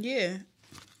shooting. Yeah.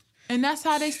 And that's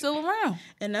how they still around.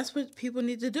 And that's what people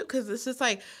need to do, because it's just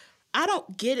like, I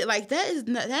don't get it. Like, that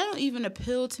don't even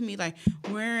appeal to me. Like,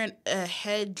 wearing a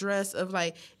headdress of,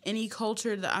 like, any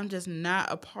culture that I'm just not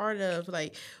a part of.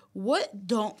 Like, what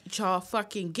don't y'all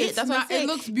fucking get? It's That's what I'm saying. It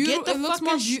looks beautiful. Get the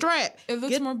fucking strap. It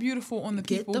looks more beautiful on the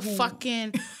people. Get the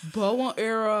fucking bow and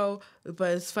arrow,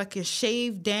 but it's fucking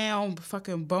shaved down,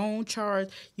 fucking bone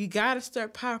charged. You gotta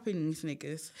start popping these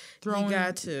niggas. You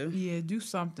got to. Yeah, do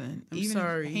something. I'm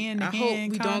sorry.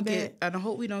 I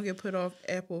hope we don't get put off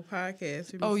Apple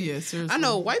Podcasts. Oh yeah, seriously. I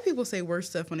know white people say worse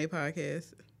stuff on their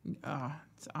podcast.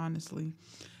 Honestly.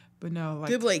 But no, like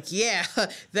they'll be like, yeah,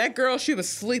 that girl, she was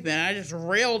sleeping. I just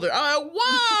railed her. I'm like,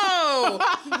 whoa!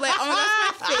 Like, oh,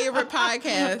 that's my favorite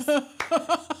podcast.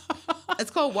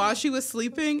 It's called While She Was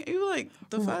Sleeping. You like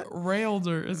the fuck? Railed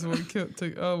her is what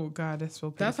took. Oh god, that's so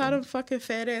painful. That's how them fucking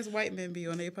fat ass white men be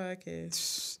on their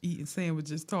podcast, eating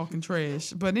sandwiches, talking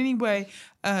trash. But anyway,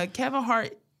 Kevin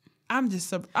Hart. I'm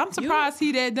surprised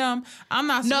he that dumb. I'm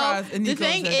not surprised. No,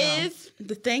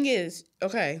 the thing is,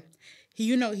 okay.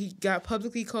 He got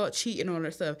publicly caught cheating on her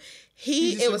stuff.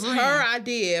 It was her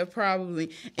idea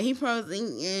probably, and he probably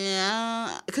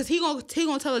because he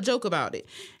gonna tell a joke about it.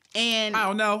 And I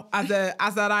don't know. I said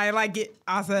I ain't like it.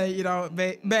 I said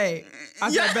babe.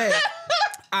 I said babe.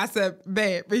 I said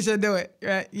babe. We should do it.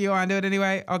 Right? You want to do it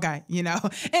anyway? Okay.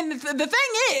 And the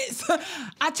thing is,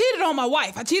 I cheated on my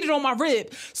wife. I cheated on my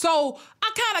rib. So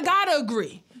I kind of gotta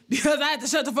agree because I had to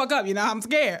shut the fuck up. I'm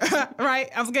scared. Right?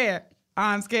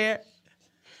 I'm scared.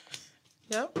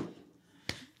 Yep.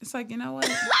 It's like, you know what?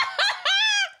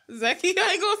 Exactly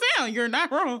how it goes down. You're not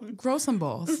wrong. Grow some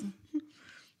balls.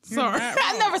 Sorry.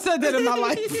 I never said that in my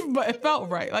life, but it felt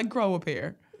right. Like, grow a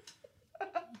pair.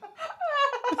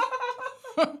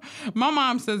 My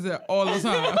mom says it all the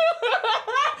time.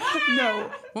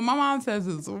 No. What my mom says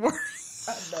is worse.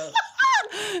 I know.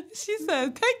 She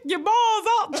says, take your balls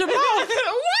out your mouth. What the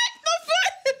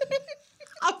fuck?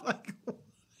 I'm like,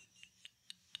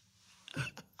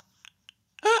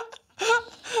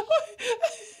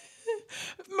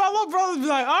 my little brothers be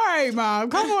like, all right, mom,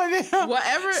 come on now.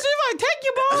 Whatever. She's like, take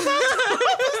your balls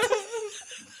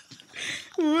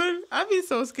out. I'd be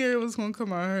so scared it was going to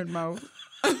come out of her mouth.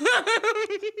 It'd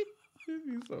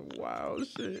be some wild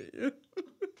shit.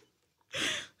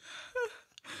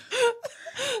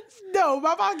 No,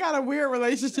 my mom got a weird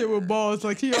relationship with balls.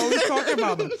 Like, she always talking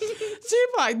about them. She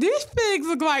be like, these pigs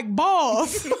look like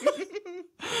balls.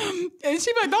 And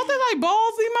she be like, don't they like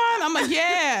balls, Iman? I'm like,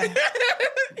 yeah.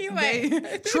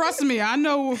 Trust me, I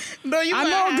know. I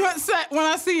know a good set when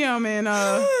I see them. And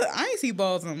I ain't see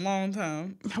balls in a long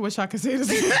time. I wish I could say this.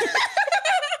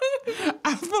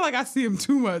 I feel like I see them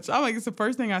too much. I'm like, it's the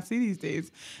first thing I see these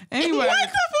days. Anyway.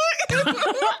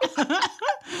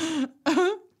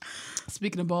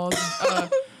 Speaking of balls,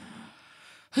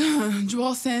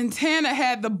 Joel Santana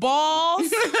had the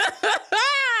balls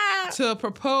to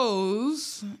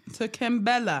propose to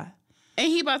Kimbella. Ain't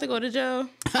he about to go to jail?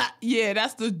 Yeah,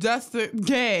 that's the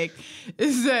gag.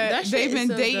 Is that they've been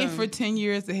dating for 10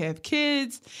 years to have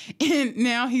kids, and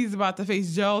now he's about to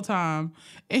face jail time.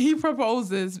 And he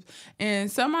proposes, and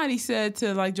somebody said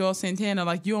to like Joel Santana,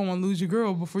 like, you don't want to lose your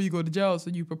girl before you go to jail, so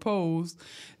you propose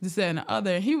this, that, and the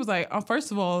other. And he was like,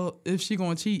 first of all, if she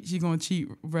gonna cheat, she gonna cheat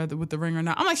whether with the ring or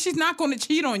not. I'm like, she's not gonna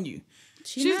cheat on you.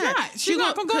 She's not. She's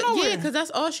not gonna go nowhere. Yeah, because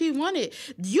that's all she wanted.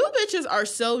 You bitches are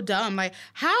so dumb. Like,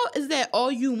 how is that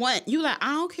all you want? You like,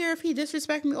 I don't care if he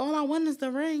disrespect me. All I want is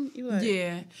the ring. You like,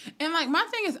 yeah. And like my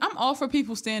thing is, I'm all for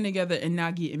people staying together and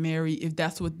not getting married if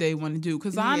that's what they want to do.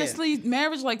 Because honestly,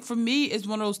 marriage, like for me, is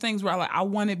one of those things where I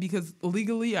want it because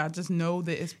legally, I just know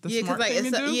that it's the smart thing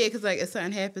to do. Yeah, because like if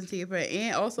something happens to you,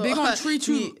 and also they're gonna treat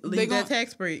you. Leave that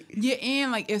tax break. Yeah,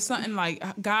 and like if something like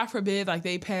God forbid, like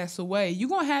they pass away, you're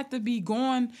gonna have to be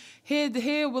going head to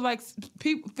head with like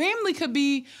people. Family could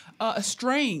be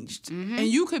estranged, and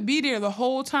you could be there the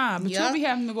whole time, but you'll be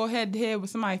having to go head to head with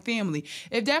somebody's family.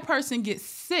 If that person gets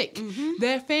sick,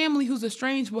 their family who's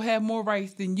estranged will have more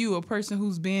rights than you, a person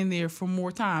who's been there for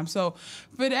more time. So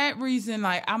for that reason,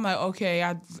 like I'm like, okay,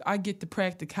 I get the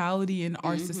practicality in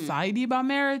our society about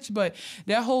marriage, but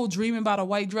that whole dreaming about a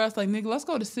white dress, like nigga, let's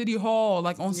go to City Hall,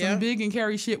 like on some big and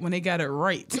carry shit when they got it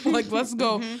right. Like let's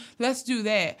go, let's do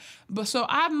that. But so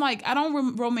I'm like, I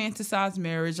don't romanticize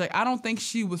marriage. Like I don't think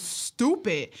she was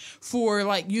stupid for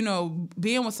like, you know,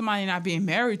 being with somebody and not being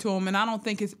married to him. And I don't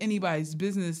think it's anybody's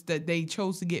business that they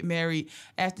chose to get married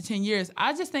after 10 years.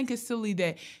 I just think it's silly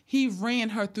that he ran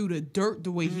her through the dirt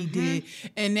the way he did.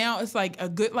 And now it's like a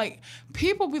good, like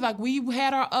people be like, we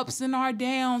had our ups and our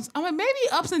downs. I'm like, maybe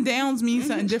ups and downs mean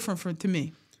something different to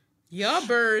me. Y'all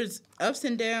birds, ups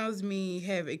and downs mean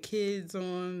having kids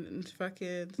on and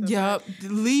fucking. Yup,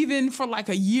 leaving for like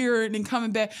a year and then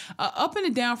coming back. Up and a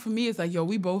down for me is like, yo,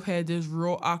 we both had this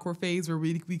real awkward phase where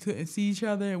we couldn't see each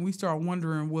other and we started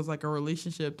wondering, was like a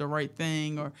relationship the right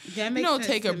thing? Or, you know,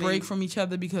 take a break from each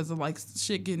other because of like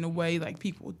shit getting away, like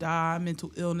people die,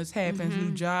 mental illness happens,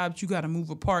 new jobs, you got to move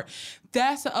apart.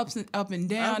 That's the up and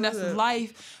down. That's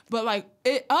life. But like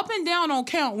it up and down don't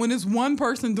count when it's one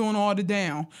person doing all the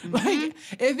down. Like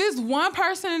if it's one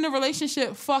person in the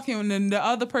relationship fucking and the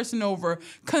other person over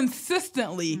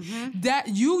consistently, that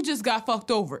you just got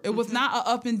fucked over. It was not an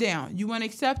up and down. You want to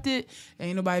accept it,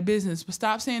 ain't nobody business. But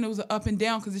stop saying it was an up and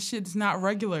down because this shit is not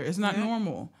regular. It's not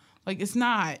normal. Like it's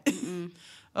not.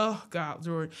 Oh God,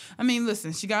 George. I mean,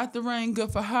 listen, she got the ring.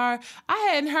 Good for her. I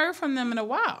hadn't heard from them in a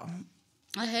while.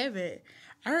 I haven't.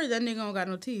 I heard that nigga don't got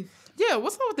no teeth. Yeah,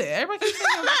 what's up with that? Everybody keeps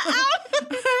saying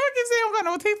he don't got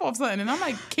no teeth off something. And I'm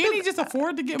like, can't he just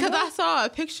afford to get more? Because I saw a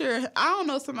picture. I don't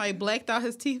know, somebody blacked out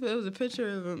his teeth, but it was a picture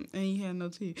of him and he had no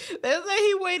teeth. They was like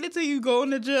he waited till you go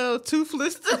into jail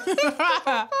toothless.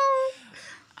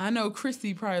 I know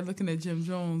Christy probably looking at Jim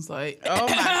Jones like, oh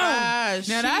my gosh.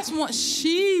 Now that's what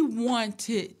she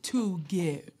wanted to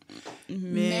get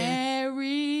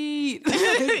married.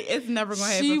 It's never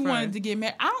gonna happen. She wanted to get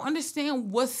married. I don't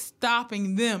understand what's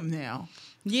stopping them now.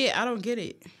 Yeah, I don't get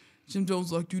it. Jim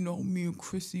Jones like, you know, me and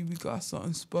Chrissy, we got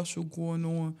something special going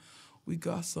on. We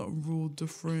got something real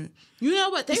different. You know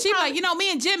what? She like, you know,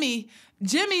 me and Jimmy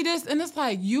this, and it's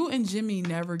like you and Jimmy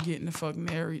never getting the fuck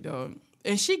married, dog.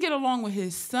 And she get along with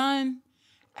his son,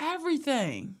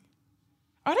 everything.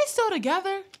 Are they still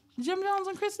together? Jim Jones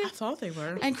and Chrissy? I thought they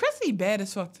were. And Chrissy bad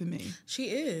as fuck to me. She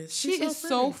is. She is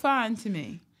so fine to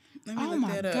me. Oh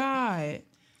my God.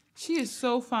 She is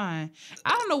so fine.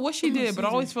 I don't know what she did, but I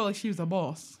always felt like she was a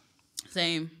boss.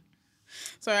 Same.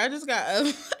 Sorry, I just got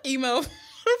an email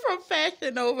from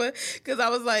Fashion Nova because I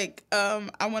was like,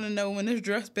 I want to know when this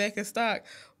dress back in stock.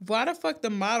 Why the fuck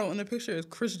the model in the picture is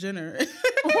Kris Jenner?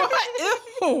 What?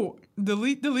 Ew.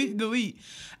 Delete.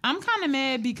 I'm kind of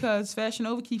mad because Fashion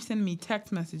Nova keeps sending me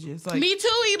text messages. Like, me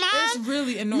too, Iman. It's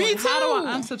really annoying. Me too. How do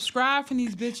I unsubscribe from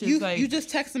these bitches? You just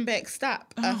text them back.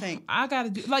 Stop. I think I gotta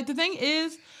do. Like the thing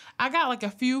is, I got like a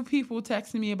few people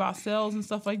texting me about sales and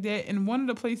stuff like that, and one of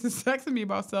the places texting me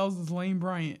about sales is Lane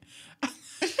Bryant.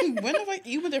 When the fuck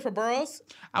you went there for bras?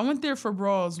 I went there for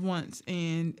bras once,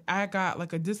 and I got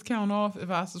like a discount off if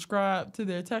I subscribe to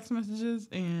their text messages,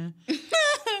 and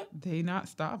they not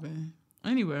stopping.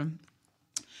 Anyway,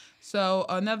 so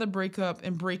another breakup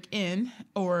and break in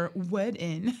or wed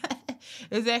in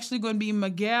is actually going to be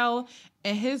Miguel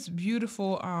and his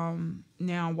beautiful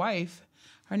now wife.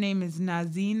 Her name is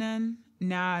Nazanin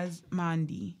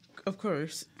Nazmandi. Of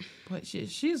course. But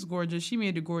she's gorgeous. She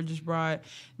made a gorgeous bride.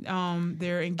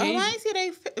 They're engaged. Oh, I didn't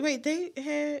see they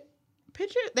had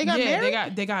pictures? They got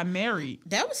married? They got married.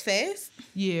 That was fast.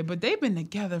 Yeah, but they've been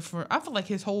together for, I feel like,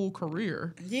 his whole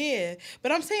career. Yeah.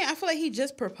 But I'm saying, I feel like he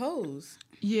just proposed.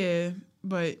 Yeah,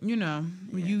 but, you know,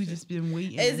 you just been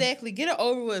waiting. Exactly. Get it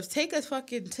over with. Take a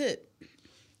fucking tip.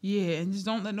 Yeah, and just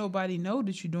don't let nobody know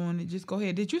that you're doing it. Just go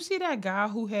ahead. Did you see that guy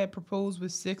who had proposed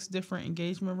with 6 different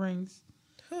engagement rings?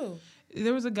 Who?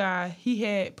 There was a guy, he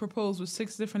had proposed with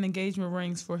 6 different engagement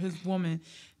rings for his woman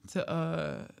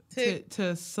to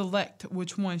select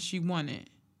which one she wanted.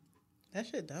 That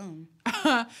shit dumb.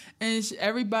 And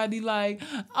everybody like,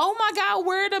 oh my God,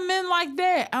 where are the men like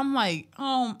that? I'm like,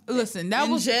 listen, that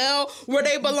In was jail where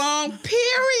they belong.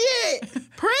 Period.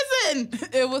 Prison.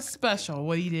 it was special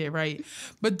what he did, right?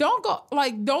 But don't go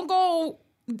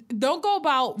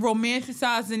about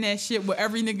romanticizing that shit with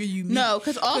every nigga you meet. No,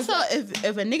 because also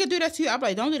if a nigga do that to you, I'm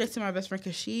like, don't do that to my best friend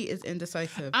because she is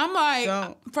indecisive. I'm like,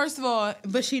 Don't. first of all,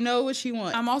 But she know what she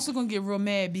wants. I'm also gonna get real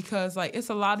mad because like it's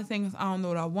a lot of things I don't know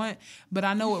what I want, but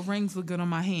I know what rings look good on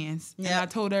my hands. And Yeah. I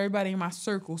told everybody in my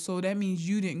circle, so that means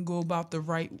you didn't go about you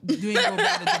didn't go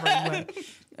about it the right way.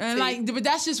 And like, but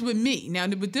that's just with me. Now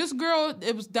with this girl,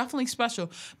 it was definitely special.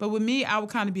 But with me, I would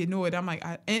kind of be annoyed. I'm like,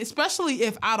 and especially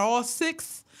if out of all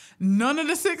 6, none of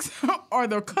the 6 are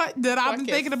the cut that I've been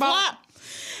thinking about. Flop.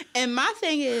 And my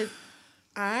thing is,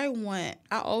 I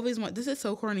always want, this is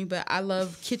so corny, but I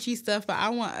love kitschy stuff, but I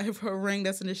want her ring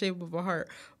that's in the shape of a heart.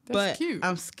 That's but cute.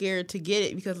 I'm scared to get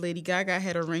it because Lady Gaga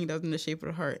had a ring that was in the shape of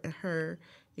a heart and her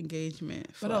engagement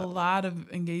But a flopped. lot of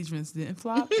engagements didn't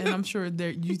flop, and I'm sure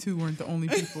that you two weren't the only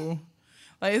people.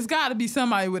 Like it's got to be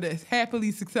somebody with a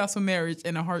happily successful marriage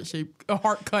and a heart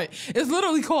cut. It's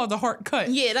literally called the heart cut.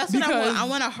 Yeah, that's what I want. because- I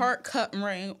want a heart cut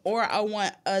ring, or I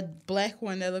want a black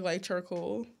one that look like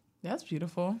charcoal. That's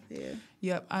beautiful. Yeah,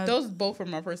 Yep. those both are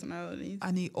my personalities.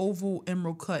 I need oval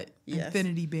emerald cut, Yes.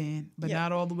 infinity band, but Yep.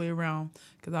 not all the way around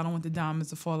because I don't want the diamonds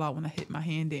to fall out when I hit my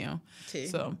hand down. Too.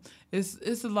 So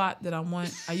it's a lot that I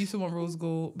want. I used to want rose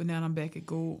gold, but now I'm back at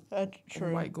gold.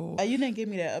 True. White gold. You didn't give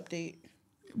me that update.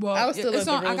 Well, I was still it's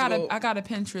at on. the rose gold. I got a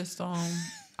Pinterest.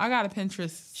 I got a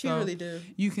Pinterest. She so really do.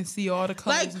 You can see all the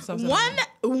colors Like and stuff. that I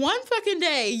want. one fucking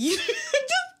day, you just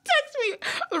text me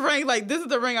the ring. Like, this is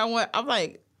the ring I want. I'm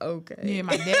like, okay. Yeah,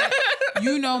 my dad.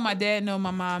 My dad know,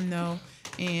 my mom know,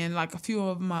 and like a few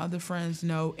of my other friends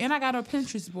know. And I got a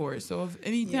Pinterest board. So if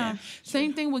anytime,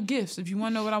 same thing with gifts. If you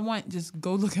want to know what I want, just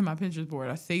go look at my Pinterest board.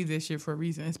 I save this shit for a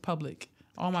reason. It's public.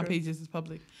 All my pages is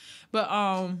public. But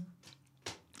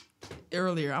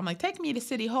earlier, I'm like, take me to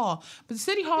City Hall. But the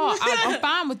City Hall, I'm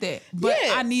fine with that. But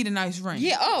Yeah. I need a nice ring.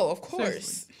 Yeah. Oh, of course.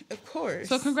 Seriously. Of course.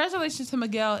 So congratulations to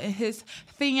Miguel and his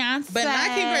fiance. but not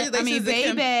congratulations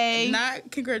to baby.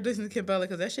 Not congratulations to Kim Bella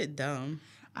because that shit dumb.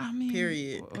 I mean,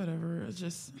 Period. Whatever.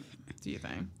 Just do your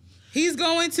thing. He's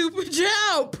going to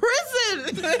jail,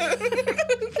 prison.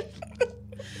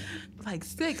 Like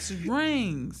 6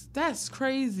 rings. That's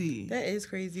crazy. That is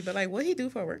crazy. But like, what he do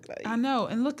for work? Like, I know.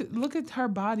 And look at her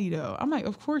body though. I'm like,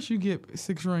 of course you get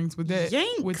 6 rings with that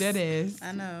Yanks. with that ass.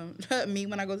 I know. Me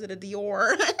when I go to the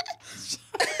Dior.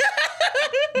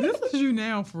 This is you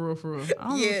now for real, for real. I don't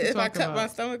know Yeah, what you're if I talking cut my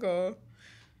about. stomach off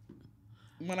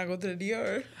when I go to the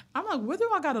Dior. I'm like, what do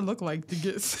I gotta look like to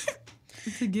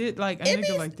get like a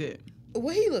nigga like that?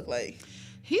 What he look like?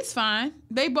 He's fine.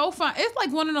 They both fine. It's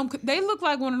like one of them. They look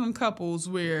like one of them couples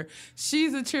where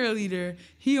she's a cheerleader,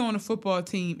 he on a football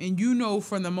team, and you know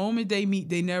from the moment they meet,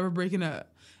 they never breaking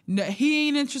up. No, he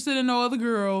ain't interested in no other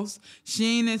girls.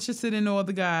 She ain't interested in no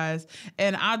other guys.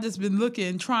 And I've just been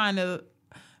looking, trying to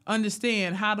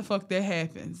understand how the fuck that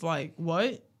happens. Like,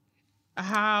 what?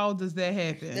 How does that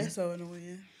happen? That's so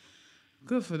annoying.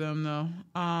 Good for them, though.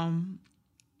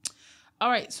 All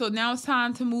right, so now it's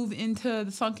time to move into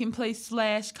the sunken place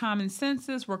 / common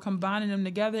senses. We're combining them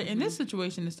together. And this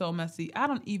situation is so messy. I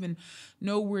don't even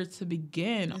know where to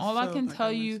begin. All I so can fucking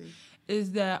tell you messy.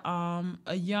 is that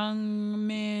a young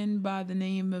man by the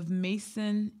name of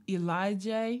Mason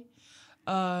Elijah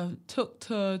took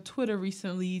to Twitter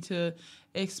recently to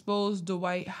expose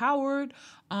Dwight Howard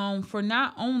for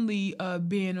not only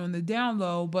being on the down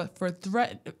low, but for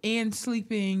threat and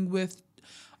sleeping with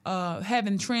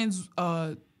having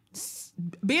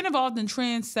being involved in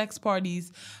trans sex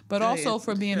parties, but also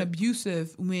for being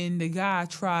abusive when the guy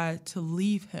tried to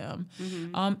leave him,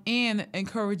 and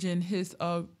encouraging his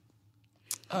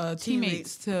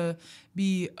teammates to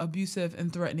be abusive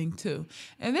and threatening too.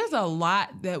 And there's a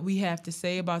lot that we have to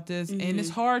say about this, and it's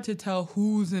hard to tell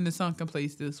who's in the sunken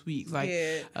place this week. Like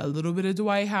a little bit of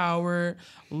Dwight Howard,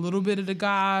 a little bit of the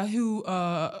guy who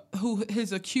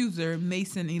his accuser,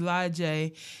 Mason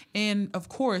Elijah, and of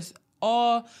course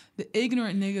all the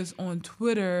ignorant niggas on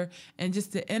Twitter and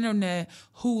just the internet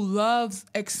who loves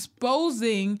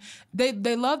exposing. They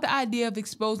love the idea of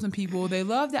exposing people. They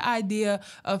love the idea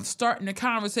of starting a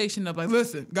conversation of like,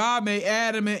 listen, God made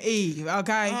Adam and Eve,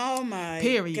 okay? Oh my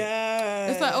Period.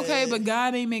 God. It's like, okay, but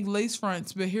God ain't make lace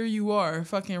fronts, but here you are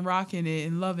fucking rocking it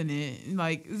and loving it. And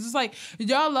like, it's just like,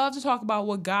 y'all love to talk about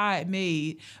what God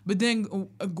made, but then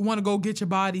want to go get your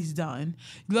bodies done.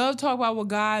 You love to talk about what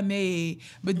God made,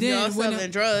 but then Y'all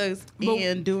selling drugs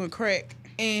and doing crack.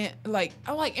 And like,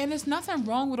 and there's nothing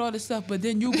wrong with all this stuff, but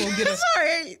then you go get a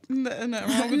Sorry. Nothing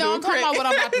wrong with no, I'm talking doing about crack. what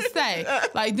I'm about to say.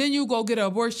 Like, then you go get an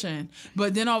abortion,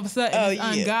 but then all of a sudden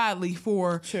it's ungodly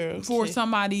for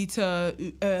somebody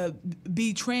to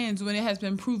be trans when it has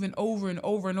been proven over and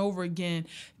over and over again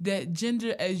that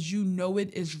gender as you know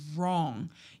it is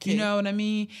wrong. You know what I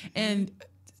mean? And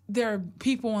there are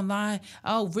people online,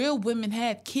 real women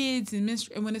have kids and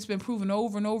when it's been proven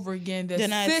over and over again that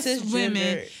cis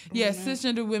women,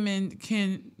 cisgender women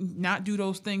can not do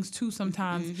those things too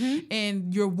sometimes.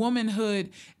 And your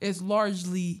womanhood is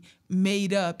largely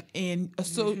made up, and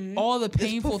so all the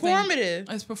painful things.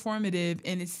 It's performative,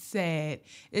 and it's sad.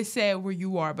 It's sad where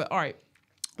you are. But all right.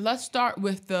 Let's start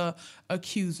with the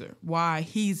accuser, why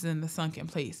he's in the sunken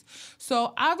place.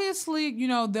 So obviously,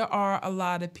 there are a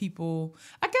lot of people.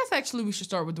 I guess actually we should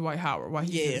start with Dwight Howard, why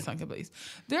he's in the sunken place.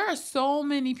 There are so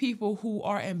many people who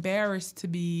are embarrassed to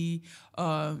be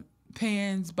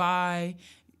pans, bi,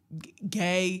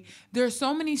 gay. There are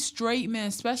so many straight men,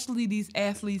 especially these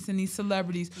athletes and these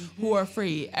celebrities who are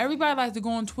afraid. Everybody likes to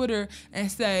go on Twitter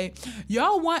and say,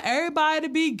 y'all want everybody to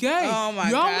be gay. Oh my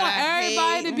y'all God, want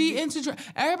everybody to be into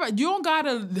everybody.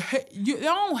 You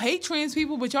don't hate trans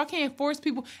people, but y'all can't force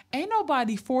people. Ain't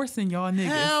nobody forcing y'all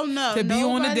niggas to be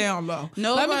on the down low.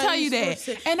 Let me tell you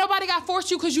that. Ain't nobody got forced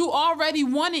you because you already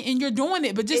want it and you're doing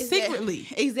it, but just secretly.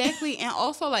 Exactly. And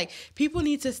also, like, people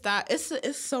need to stop.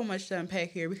 It's so much to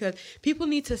unpack here because people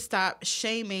need to stop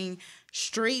shaming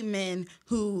straight men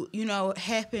who,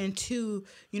 happen to,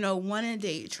 want to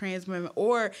date trans women,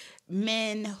 or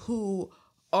men who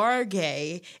are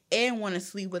gay and want to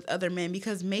sleep with other men,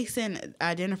 because Mason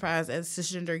identifies as a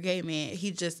cisgender gay man.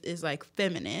 He just is like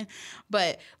feminine.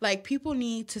 But like, people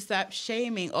need to stop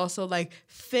shaming also like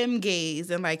femme gays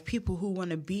and like people who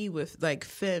want to be with like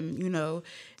femme,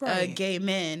 gay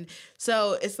men.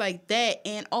 So it's like that.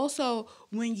 And also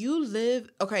when you live,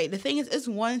 the thing is, it's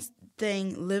one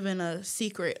thing living a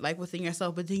secret like within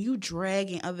yourself, but then you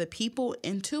dragging other people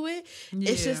into it.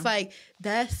 It's just like,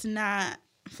 that's not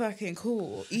fucking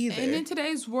cool either. And in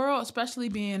today's world, especially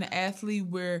being an athlete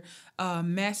where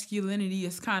masculinity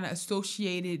is kind of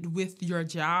associated with your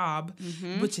job,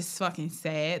 which is fucking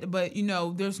sad. But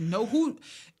there's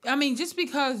just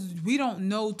because we don't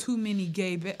know too many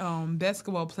gay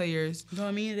basketball players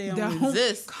don't mean they don't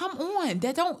exist. Come on,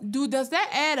 does that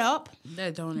add up?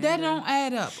 That don't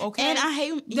add up. Okay, and I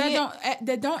hate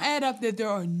that don't add up that there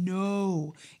are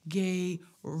no gay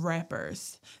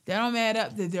rappers. That don't add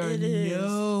up that there are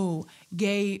no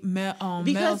gay male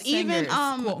singers, even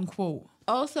quote unquote.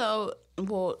 Also,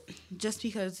 just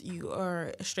because you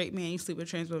are a straight man, you sleep with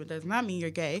trans women, does not mean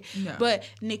you're gay. No. But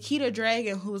Nikita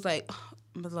Dragun, who's like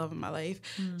the love of my life,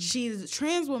 she's a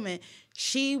trans woman.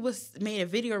 She made a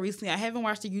video recently. I haven't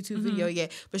watched the YouTube video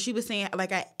yet, but she was saying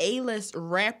like an A-list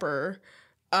rapper,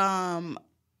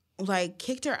 like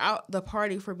kicked her out the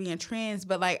party for being trans.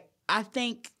 But like, I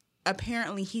think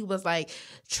apparently he was like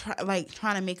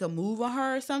trying to make a move on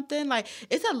her or something. Like,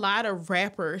 it's a lot of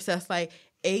rappers that's like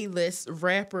A-list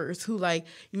rappers who like,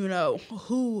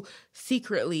 who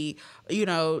secretly,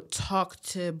 talk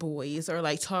to boys or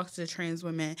like talk to trans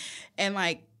women, and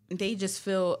like they just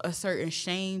feel a certain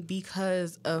shame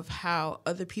because of how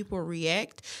other people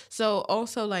react. So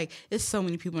also, like, it's so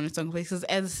many people in the sunken place, because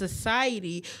as a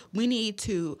society, we need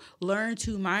to learn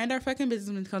to mind our fucking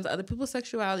business when it comes to other people's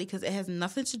sexuality, because it has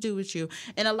nothing to do with you.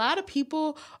 And a lot of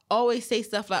people always say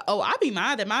stuff like, oh, I be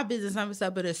minding my business and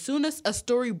stuff, but as soon as a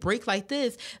story break like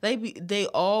this, they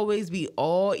always be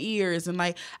all ears. And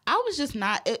like, I was just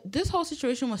not, this whole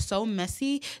situation was so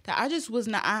messy that I just was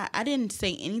not, I didn't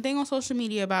say anything on social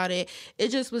media about it.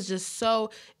 It was just so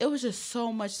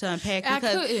much to unpack. I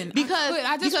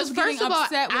just was getting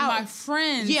upset with my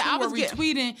friends who were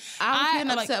retweeting. I was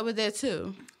getting upset with that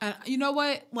too. You know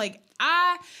what? Like,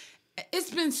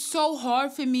 it's been so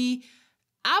hard for me.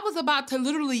 I was about to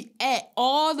literally at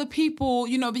all the people,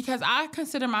 because I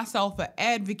consider myself an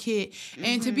advocate.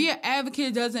 And to be an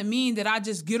advocate doesn't mean that I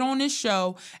just get on this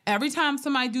show every time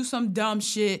somebody do some dumb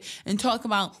shit and talk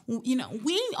about,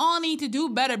 we all need to do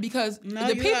better, because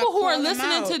the people who are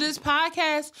listening to this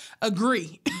podcast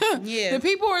agree. The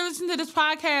people who are listening to this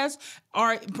podcast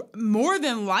are more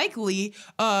than likely,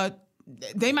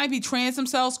 they might be trans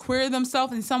themselves, queer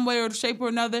themselves in some way or shape or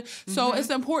another. So it's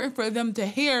important for them to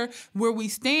hear where we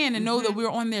stand and know that we're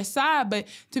on their side. But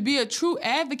to be a true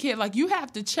advocate, like, you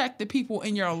have to check the people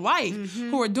in your life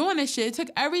who are doing this shit. It took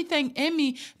everything in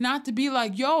me not to be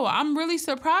like, yo, I'm really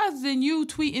surprised in you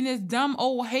tweeting this dumb,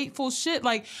 old, hateful shit.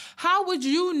 Like, how would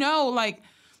you know, like,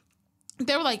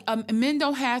 they were like, men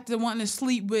don't have to want to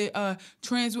sleep with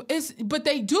trans. But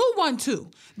they do want to.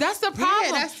 That's the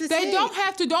problem. that's the they thing. don't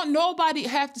have to. Don't nobody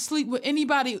have to sleep with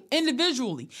anybody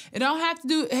individually. It don't have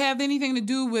to have anything to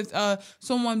do with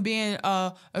someone being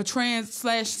a trans /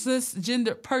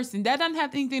 cisgender person. That doesn't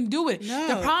have anything to do with it. No.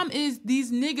 The problem is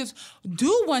these niggas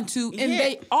do want to, and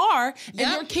they are, and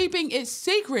they're keeping it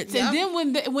secrets. And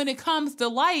then when it comes to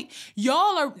light,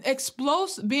 y'all are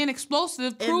being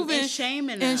explosive, proving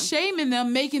and shaming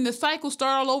them, making the cycle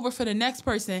start all over for the next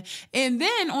person. And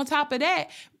then on top of that,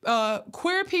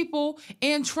 queer people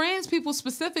and trans people,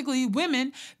 specifically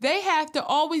women, they have to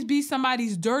always be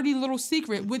somebody's dirty little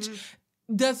secret, which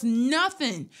does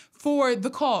nothing for the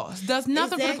cause. Does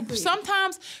nothing for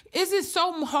sometimes is it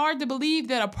so hard to believe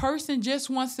that a person just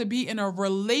wants to be in a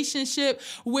relationship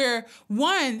where,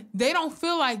 one, they don't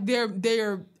feel like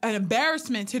they're an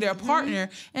embarrassment to their partner,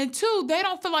 and two, they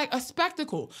don't feel like a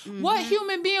spectacle. What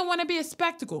human being want to be a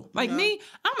spectacle? Like me,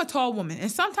 I'm a tall woman,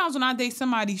 and sometimes when I date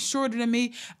somebody shorter than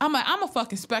me, I'm like, I'm a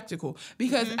fucking spectacle,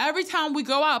 because every time we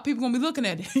go out, people gonna be looking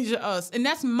at us, and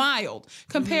that's mild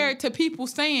compared to people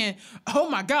saying, "Oh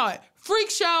my God,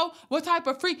 freak show, what type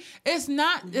of freak?" It's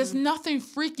not. There's nothing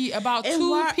freaky about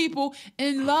two people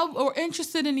in love or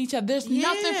interested in each other. There's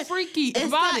nothing freaky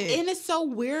about it. And it's so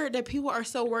weird that people are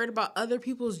so worried about other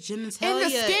people's genitalia.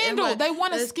 And the scandal. They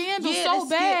want a scandal so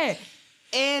bad.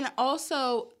 And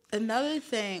also, another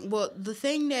thing, well, the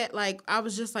thing that, like, I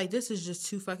was just like, this is just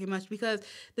too fucking much, because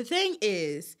the thing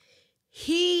is,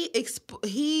 he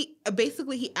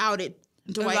basically outed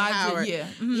Dwight Howard. Yeah.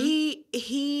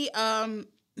 He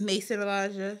Mason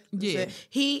Elijah. Yeah.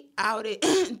 He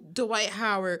outed Dwight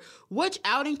Howard, which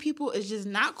outing people is just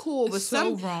not cool. But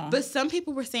so wrong. But some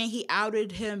people were saying he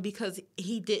outed him because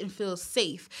he didn't feel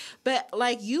safe. But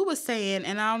like you were saying,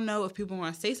 and I don't know if people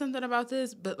want to say something about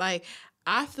this, but like,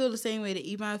 I feel the same way that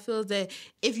Iman feels, that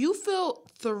if you feel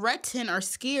threatened or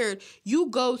scared,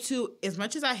 you go to, as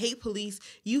much as I hate police,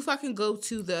 you fucking go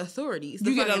to the authorities.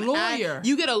 You get a lawyer.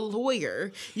 You get a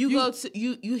lawyer. You go to,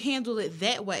 you handle it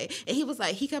that way. And he was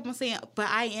like, he kept on saying, but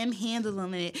I am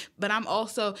handling it, but I'm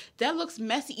also, that looks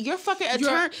messy. Your fucking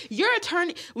attorney, your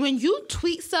attorney, when you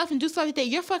tweet stuff and do stuff like that,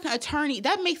 your fucking attorney,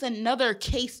 that makes another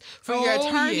case for your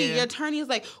attorney. Yeah. Your attorney is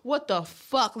like, what the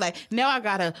fuck? Like, now I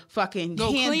gotta fucking go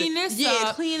clean this up.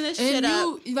 Yeah, clean this shit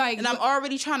up. Like, and I'm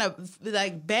already trying to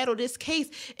like battle this case.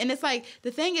 And it's like,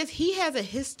 the thing is, he had a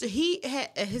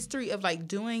history of like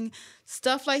doing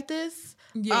stuff like this.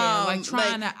 Yeah, like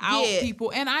trying to out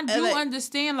people. And I do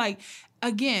understand, like,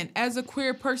 again, as a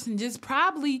queer person, just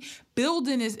probably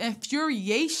building this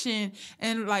infuriation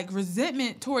and like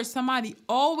resentment towards somebody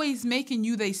always making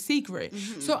you their secret.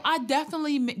 So I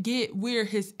definitely get where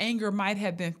his anger might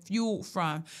have been fueled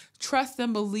from. Trust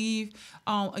and believe,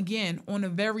 again, on a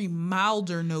very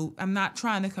milder note, I'm not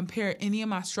trying to compare any of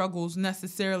my struggles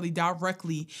necessarily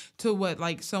directly to what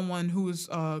like someone who's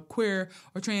queer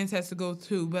or trans has to go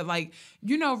through. But like,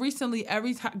 you know, recently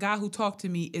every guy who talked to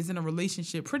me is in a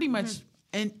relationship pretty much,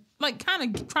 and like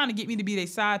kind of trying to get me to be their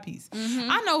side piece.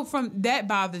 I know from that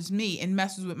bothers me and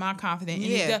messes with my confidence.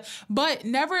 Yeah. But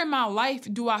never in my life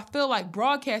do I feel like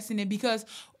broadcasting it, because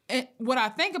what I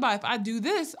think about, if I do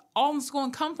this, all that's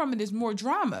going to come from it is more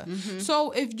drama.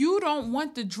 So if you don't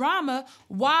want the drama,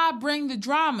 why bring the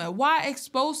drama? Why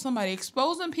expose somebody?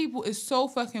 Exposing people is so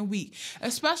fucking weak,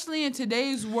 especially in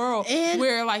today's world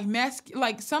where like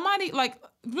somebody, like,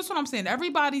 that's what I'm saying.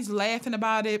 Everybody's laughing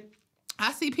about it.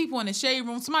 I see people in the shade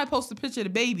room. Somebody posts a picture of the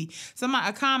baby.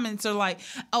 Somebody comments are like,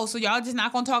 "Oh, so y'all just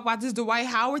not gonna talk about this Dwight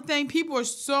Howard thing?" People are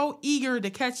so eager to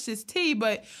catch this tea,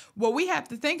 but what we have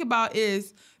to think about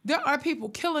is there are people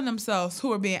killing themselves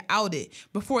who are being outed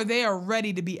before they are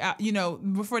ready to be out, you know,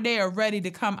 before they are ready to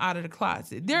come out of the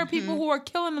closet. There are people who are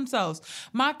killing themselves.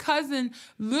 My cousin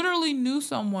literally knew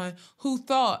someone who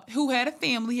had a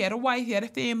family, he had a wife, he had a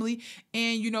family,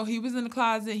 and, you know, he was in the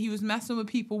closet, he was messing with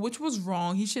people, which was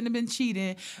wrong. He shouldn't have been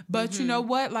cheating. But you know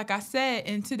what? Like I said,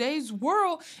 in today's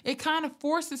world, it kind of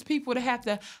forces people to have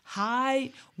to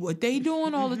hide what they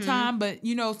doing all the time. But,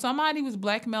 you know, somebody was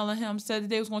blackmailing him, said that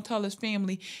they was going to tell his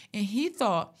family. And he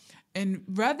thought, and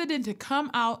rather than to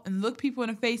come out and look people in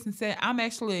the face and say, I'm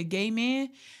actually a gay man,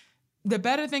 the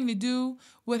better thing to do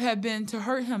would have been to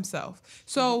hurt himself.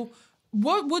 So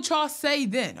what would y'all say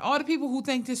then? All the people who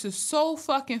think this is so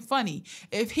fucking funny,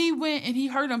 if he went and he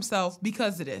hurt himself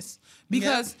because of this,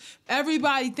 because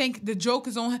everybody think the joke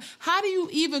is on him. How do you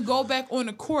even go back on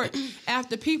the court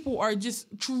after people are just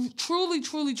truly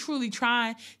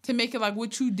trying to make it like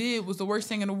what you did was the worst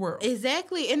thing in the world?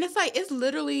 Exactly. And it's like, it's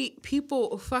literally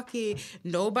people fucking,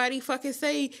 nobody fucking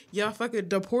say y'all fucking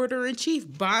deporter in chief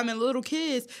bombing little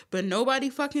kids, but nobody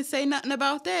fucking say nothing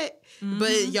about that. Mm-hmm.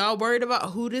 But y'all worried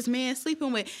about who this man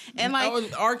sleeping with. And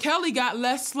like, R. Kelly got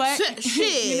less slack.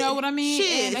 Shit. You know what I mean?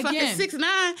 Shit. And again, fucking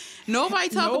 6ix9ine. Nobody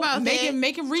talk about that.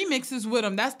 Making remixes with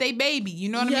him. That's they baby. You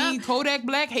know what I mean? Kodak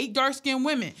Black hate dark skinned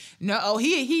women. No,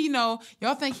 he you know,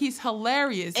 y'all think he's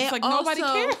hilarious. It's like also,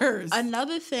 nobody cares.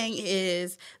 Another thing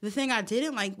is, the thing I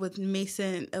didn't like what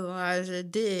Mason Elijah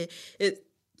did is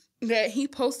that he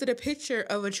posted a picture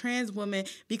of a trans woman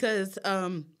because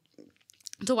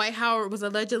Dwight Howard was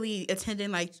allegedly attending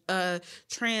like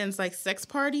trans like sex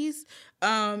parties,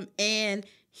 and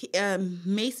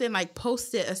Mason like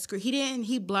posted a screen.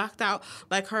 He blocked out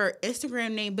like her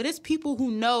Instagram name, but it's people who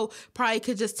know probably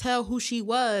could just tell who she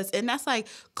was, and that's like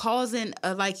causing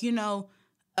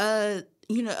attention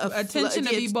to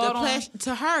be brought on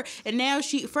to her. And now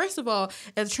she, first of all,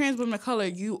 as a trans woman of color,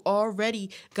 you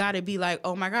already got to be like,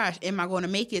 oh my gosh, am I going to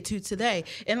make it to today?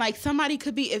 And like somebody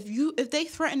could be, if they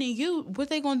threatening you, what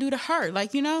they going to do to her?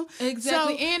 Like, you know?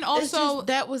 Exactly. So and also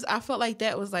I felt like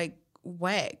that was like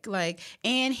whack. Like,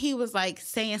 and he was like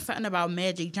saying something about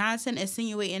Magic Johnson,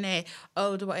 insinuating that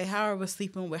Dwight Howard was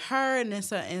sleeping with her and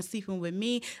sleeping with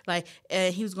me. Like,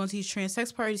 he was going to these trans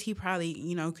sex parties. He probably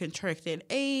contracted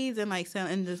AIDS and like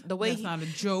and the way that's not a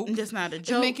joke. That's not a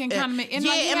joke. Making kind of and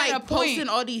like posting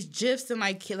all these gifs and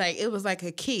like it was like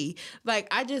a key. Like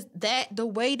I just the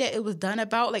way that it was done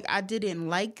about, like I didn't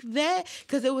like that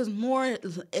because it was more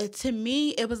to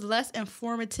me it was less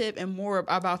informative and more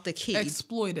about the key.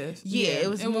 Exploitive. Yeah, it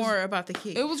was more about the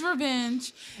kid. It was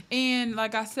revenge. And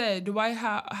like I said, Dwight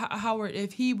Howard,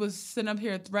 if he was sitting up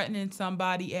here threatening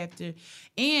somebody after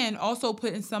and also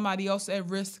putting somebody else at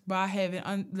risk by having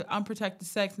unprotected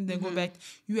sex and then go back,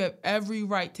 you have every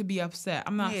right to be upset.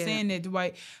 I'm not saying that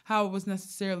Dwight Howard was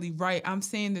necessarily right. I'm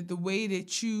saying that the way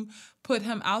that you put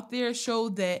him out there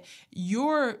showed that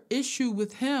your issue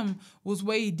with him was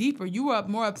way deeper. You were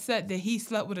more upset that he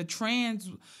slept with a trans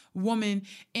woman.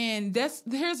 And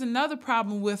here's another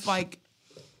problem with like,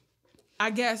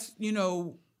 I guess,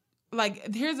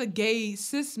 like here's a gay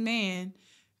cis man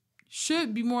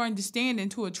should be more understanding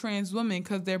to a trans woman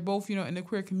because they're both, in the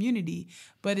queer community.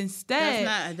 But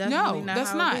instead,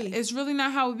 that's not. It's really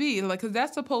not how it be. Like, because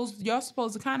y'all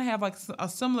supposed to kind of have like a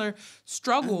similar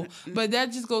struggle. But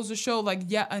that just goes to show like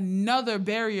yet another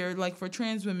barrier, like for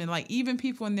trans women, like even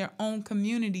people in their own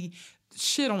community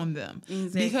shit on them.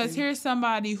 Exactly. Because here's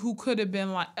somebody who could have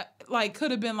been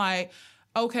like,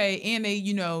 okay, and they,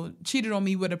 cheated on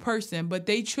me with a person, but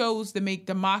they chose to make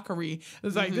the mockery.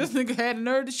 It's like, this nigga had a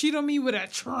nerve to cheat on me with a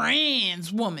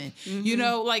trans woman.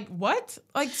 Like, what?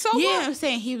 Like, so yeah, what? I'm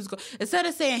saying instead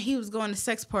of saying he was going to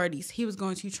sex parties, he was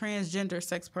going to transgender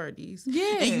sex parties.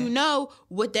 Yeah. And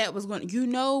what that was going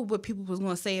to, what people was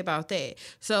going to say about that.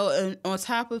 So on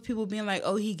top of people being like,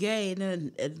 oh, he gay, and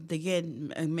then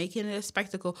again, making it a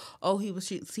spectacle, oh, he was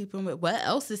sleeping with, what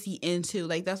else is he into?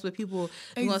 Like, that's what people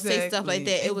are going to say stuff like that.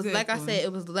 It was like I said,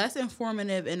 it was less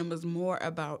informative and it was more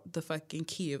about the fucking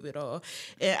key of it all.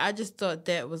 And I just thought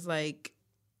that was like,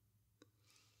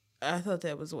 I thought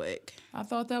that was whack. I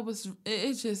thought that was,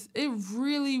 it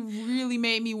really, really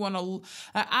made me want to,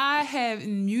 I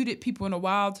haven't muted people in a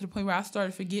while to the point where I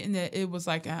started forgetting that it was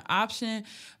like an option.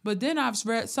 But then I've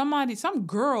read some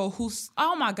girl who's,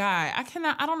 oh my God,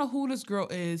 I don't know who this girl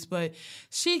is, but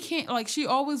she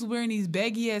always wearing these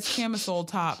baggy ass camisole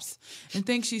tops and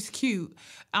thinks she's cute.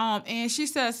 And she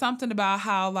said something about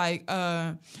how like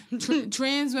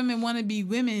trans women want to be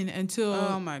women until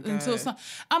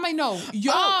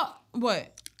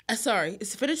what? Sorry,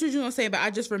 it's finish what you want to say, but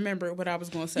I just remembered what I was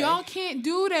going to say. Y'all can't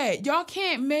do that. Y'all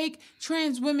can't make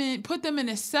trans women, put them in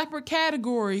a separate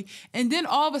category, and then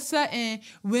all of a sudden,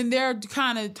 when they're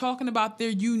kind of talking about their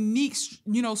unique,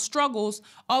 struggles,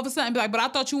 all of a sudden be like, but I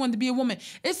thought you wanted to be a woman.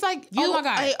 It's like, oh my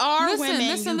God.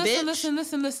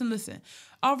 Listen.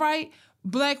 All right?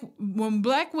 When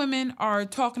black women are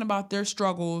talking about their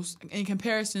struggles in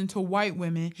comparison to white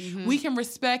women, we can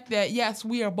respect that. Yes,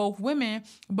 we are both women,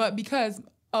 but because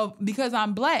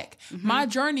I'm black, my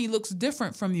journey looks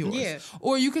different from yours. Yeah.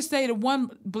 Or you could say to one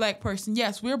black person,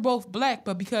 yes, we're both black,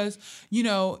 but because,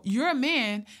 you're a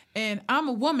man and I'm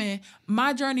a woman,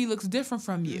 my journey looks different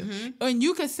from you. Mm-hmm. And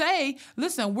you could say,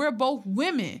 listen, we're both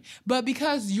women, but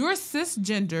because you're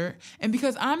cisgender and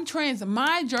because I'm trans,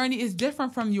 my journey is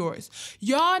different from yours.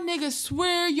 Y'all niggas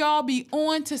swear y'all be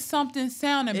on to something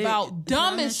sounding about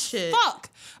dumb as shit. fuck.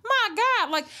 My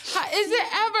God, like, is there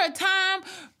ever a time,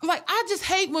 like, I just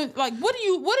hate when, like, what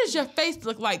does your face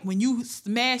look like when you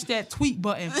smash that tweet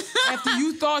button after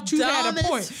you thought you had a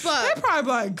point? Fuck. They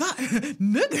probably like, God,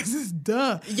 niggas is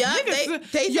dumb. Yeah,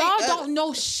 they y'all think, don't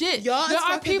know shit. y'all There is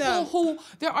are fucking people dumb.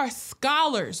 there are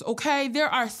scholars, okay? There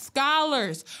are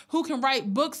scholars who can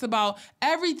write books about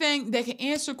everything, that can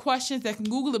answer questions, that can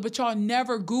Google it, but y'all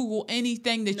never Google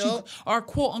anything that Nope. you are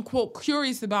quote unquote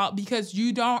curious about because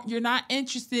you're not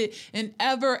interested in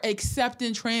ever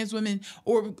accepting trans women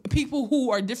or people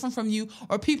who are different from you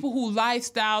or people who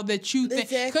lifestyle that you think,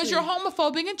 because Exactly. you're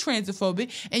homophobic and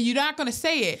transphobic and you're not going to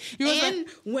say it. You're And like,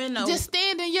 when just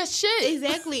stand in your shit.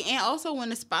 exactly, and also when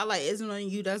the spotlight isn't on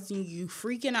you, that's when you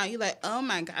freaking out. You're like, oh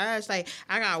my gosh, like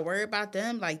I gotta worry about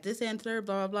them, like this and third,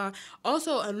 blah blah blah.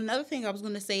 Also, another thing I was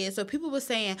gonna say is, so people were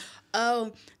saying,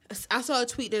 oh, I saw a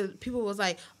tweet that people was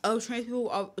like, oh, trans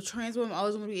women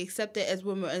always want to be accepted as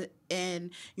women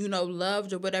and you know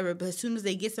loved or whatever, but as soon as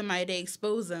they get somebody, they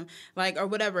expose them, like, or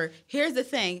whatever. Here's the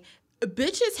thing.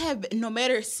 Bitches have, no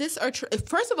matter cis or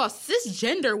first of all,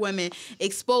 cisgender women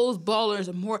expose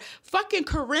ballers more. Fucking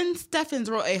Corinne Steffens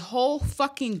wrote a whole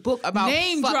fucking book about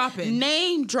Name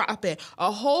dropping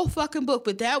a whole fucking book.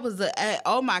 But that was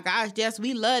oh my gosh, yes,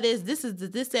 we love this. This is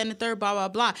this and the third, blah blah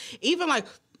blah. Even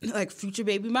like future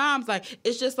baby moms, like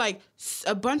it's just like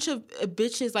a bunch of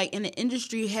bitches like in the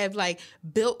industry have like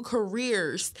built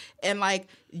careers and like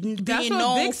That's being what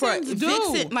known for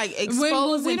vixens do. like exposing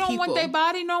when we don't people. want their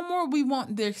body no more, we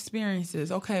want their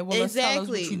experiences. Okay, well, let's tell us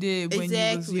what you did when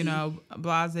you was, you know,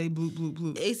 blase, bloop, bloop,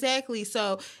 bloop. Exactly.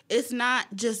 So it's not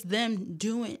just them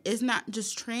doing, it's not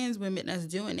just trans women that's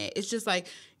doing it. It's just like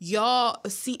y'all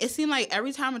see, it seems like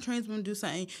every time a trans woman do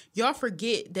something, y'all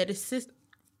forget that it's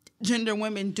cisgender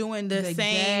women doing the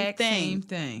same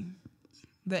thing.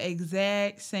 The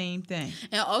exact same thing.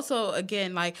 And also,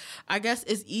 again, like, I guess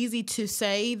it's easy to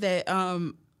say that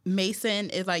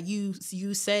Mason is like, you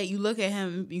say, you look at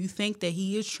him, you think that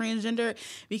he is transgender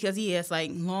because he has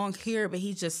like long hair, but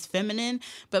he's just feminine.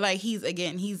 But like, he's a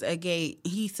gay.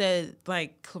 He said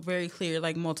like very clear,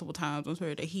 like multiple times on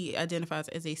Twitter, that he identifies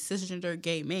as a cisgender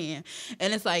gay man.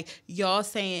 And it's like, y'all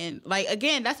saying, like,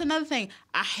 again, that's another thing.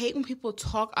 I hate when people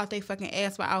talk out their fucking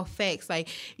ass without facts. Like,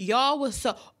 y'all was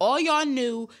so, all y'all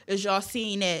knew is y'all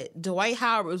seeing that Dwight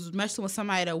Howard was messing with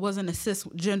somebody that wasn't a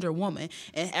cisgender woman,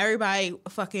 and everybody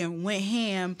fucking went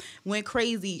ham, went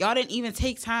crazy. Y'all didn't even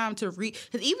take time to read,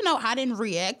 because even though I didn't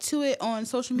react to it on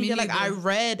social media, like I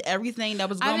read everything that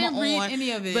was going on. I didn't read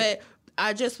any of it, but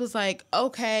I just was like,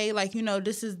 okay, like, you know,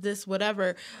 this is this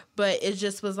whatever. But it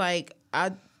just was like,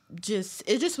 it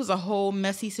just was a whole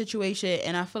messy situation,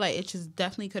 and I feel like it just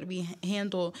definitely could be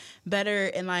handled better.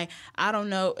 And like, I don't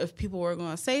know if people were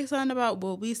going to say something about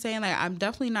what we saying. Like, I'm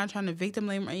definitely not trying to victim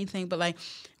blame or anything, but like,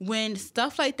 when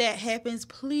stuff like that happens,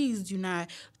 please do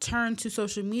not turn to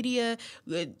social media,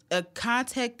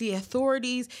 contact the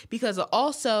authorities, because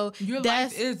also your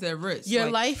life is at risk. Your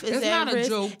life is at risk. It's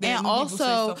not a joke. And also,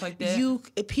 stuff like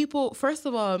that. People, first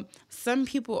of all, some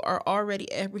people are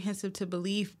already apprehensive to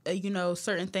believe, you know,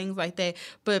 certain things like that.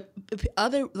 But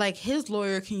other, like, his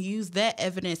lawyer can use that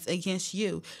evidence against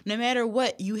you. No matter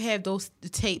what, you have those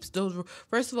tapes. Those,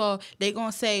 first of all, they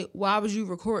gonna say, why was you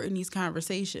recording these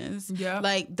conversations? Yeah.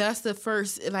 Like, that's the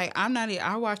first, like,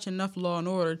 I watch enough Law and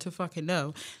Order to fucking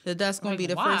know that that's gonna be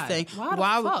the first thing.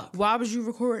 Why was you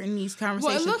recording these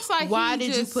conversations? Well, it looks like why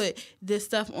did you put this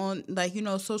stuff on, like, you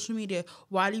know, social media?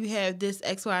 Why do you have this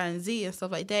X, Y, and Z and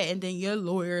stuff like that? And then your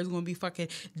lawyer is gonna be fucking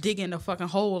digging a fucking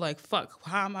hole. Like, fuck,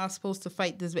 how am I supposed to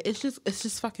fight this? But it's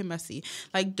just fucking messy.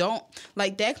 Like, don't,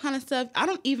 like, that kind of stuff. I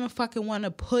don't even fucking want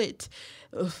to put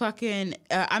fucking.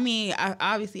 I mean,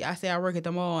 obviously I say I work at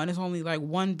the mall, and it's only like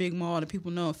one big mall that people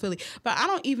know in Philly. But I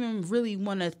don't even really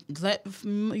want to let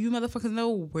you motherfuckers know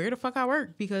where the fuck I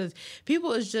work, because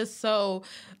people is just so,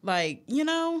 like, you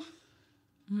know.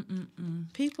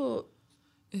 People.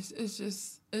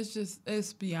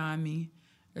 It's beyond me.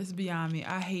 It's beyond me.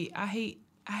 I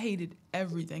hated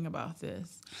everything about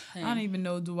this. Same. I don't even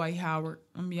know Dwight Howard.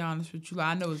 I'm be honest with you. Like,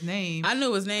 I know his name. I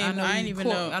know his name. I didn't even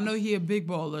know. I know he a big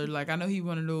baller. Like, I know he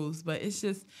one of those. But it's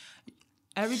just,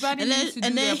 Everybody And needs to do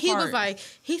then their he part. was like,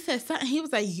 he said something. He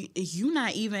was like, you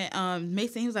not even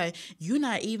Mason. He was like, you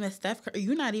not even Steph Curry.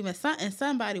 You not even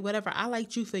somebody. Whatever. I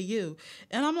liked you for you.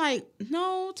 And I'm like,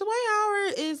 no, Dwight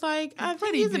Howard is like, I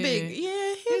think he's a big.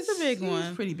 Yeah, he's a big one.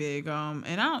 He's pretty big.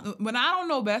 And when I don't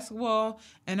know basketball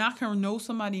and I can know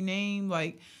somebody's name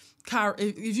like.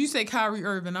 If you say Kyrie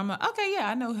Irving, I'm like, okay, yeah,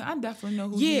 I know. I definitely know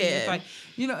who he is. Like,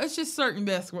 it's just certain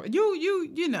basketball.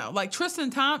 You know, like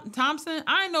Tristan Thompson.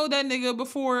 I know that nigga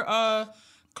before Khloe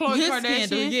Kardashian.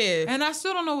 Scandal, yeah. And I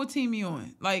still don't know what team he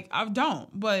on. Like, I don't.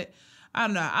 But I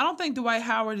don't know. I don't think Dwight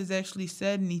Howard has actually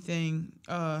said anything.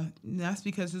 That's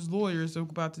because his lawyers are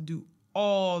about to do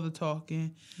all the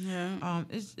talking. Yeah.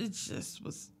 It just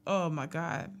was. Oh my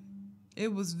God.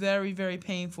 It was very, very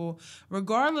painful.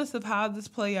 Regardless of how this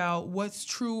play out, what's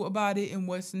true about it and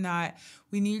what's not,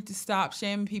 we need to stop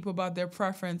shaming people about their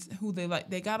preference, who they like.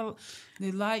 They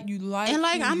like you like. And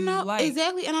like I know like.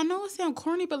 exactly, and I know it sounds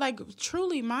corny, but like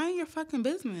truly, mind your fucking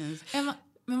business. And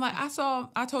like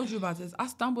I told you about this. I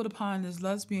stumbled upon this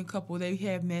lesbian couple. They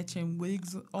have matching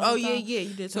wigs. All the time. Yeah,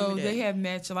 you did. So they have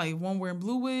matching, like one wearing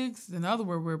blue wigs, and the other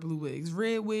one wear blue wigs,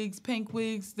 red wigs, pink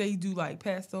wigs. They do like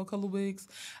pastel color wigs.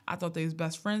 I thought they was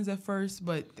best friends at first,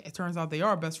 but it turns out they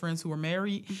are best friends who are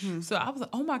married. Mm-hmm. So I was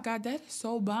like, oh my God, that is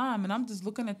so bomb. And I'm just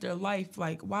looking at their life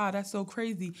like, wow, that's so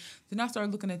crazy. Then I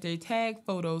started looking at their tag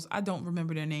photos. I don't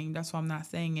remember their name. That's why I'm not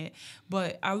saying it.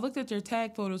 But I looked at their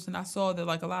tag photos and I saw that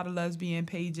like a lot of lesbian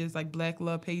pages, like Black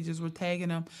Love pages, were tagging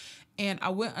them. And I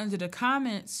went under the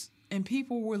comments and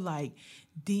people were like,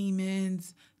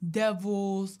 demons,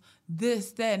 devils,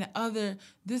 this, that, and the other,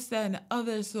 this, that, and the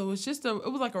other. So it's just it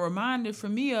was like a reminder for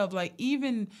me of like,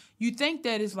 even you think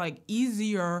that it's like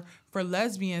easier for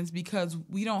lesbians because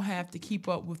we don't have to keep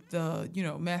up with the,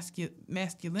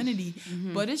 masculinity,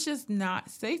 but it's just not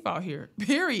safe out here,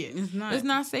 period. It's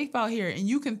not safe out here. And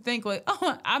you can think like,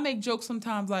 oh, I make jokes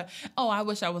sometimes like, oh, I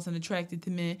wish I wasn't attracted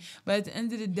to men. But at the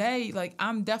end of the day, like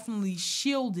I'm definitely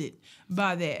shielded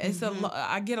by that. It's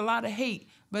I get a lot of hate.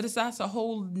 But that's a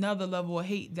whole nother level of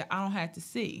hate that I don't have to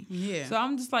see. Yeah. So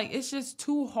I'm just like, it's just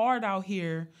too hard out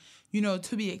here,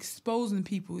 to be exposing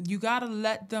people. You got to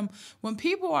let them, when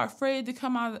people are afraid to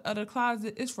come out of the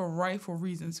closet, it's for rightful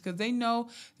reasons. Because they know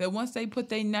that once they put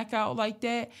their neck out like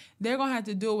that, they're going to have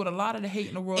to deal with a lot of the hate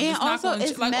in the world. And it's also, not gonna,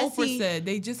 it's like messy. Oprah said,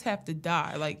 they just have to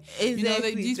die. Like,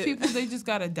 exactly. These people, they just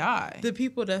got to die. The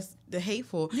people that's the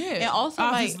hateful. Yeah. And also,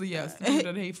 obviously, yes. The people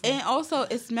that are hateful. And also,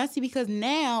 it's messy because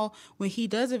now, when he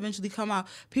does eventually come out,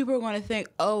 people are going to think,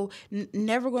 oh,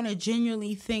 never going to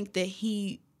genuinely think that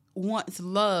he wants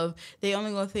love. They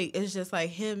only gonna think it's just like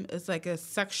him. It's like a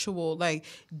sexual, like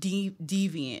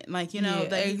deviant, like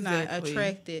that he's not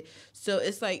attracted. So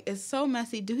it's like it's so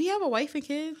messy. Do he have a wife and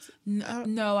kids?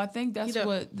 No, I think that's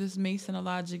what this Mason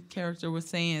Logic character was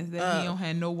saying, is that he don't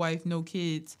have no wife, no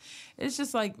kids. It's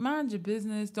just like, mind your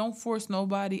business. Don't force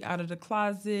nobody out of the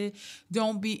closet.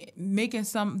 Don't be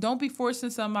forcing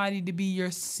somebody to be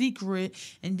your secret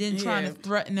and then trying to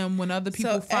threaten them when other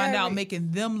people find out,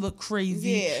 making them look crazy.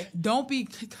 Yeah. Don't be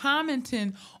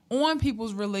commenting on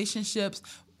people's relationships,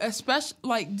 especially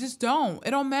like just don't. It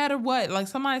don't matter what. Like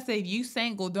somebody say, if you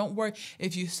single, don't worry.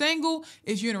 If you single,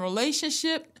 if you're in a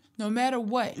relationship, no matter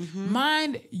what,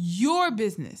 mind your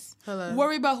business. Hello.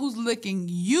 Worry about who's licking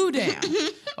you down.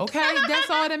 Okay, that's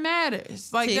all that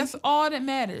matters. Like that's all that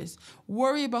matters.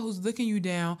 Worry about who's licking you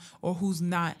down or who's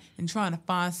not, and trying to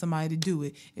find somebody to do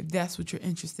it if that's what you're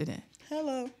interested in.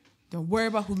 Hello. Don't worry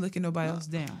about who's licking nobody else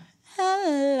down.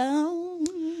 Hello.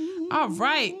 All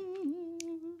right.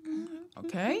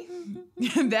 Okay.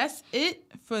 That's it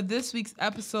for this week's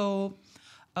episode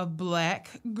of Black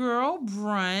Girl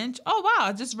Brunch. Oh, wow.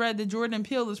 I just read that Jordan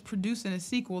Peele is producing a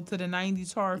sequel to the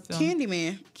 90s horror film.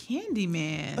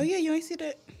 Candyman. Oh, yeah. You ain't see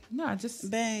that? No, I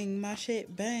just... Bang. My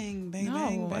shit. Bang. Bang, no,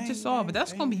 bang, bang. I just saw it, but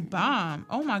that's going to be bomb.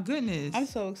 Oh, my goodness. I'm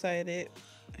so excited.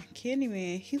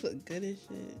 Candyman, he look good as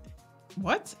shit.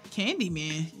 What?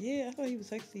 Candyman? Yeah, I thought he was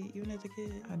sexy even as a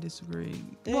kid. I disagree.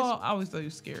 Well, I always thought he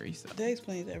was scary. So that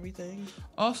explains everything.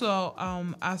 Also,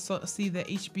 I see that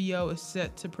HBO is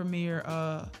set to premiere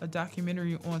a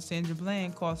documentary on Sandra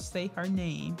Bland called "Say Her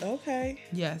Name." Okay.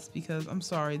 Yes, because I'm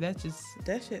sorry, that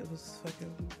shit was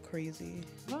fucking crazy.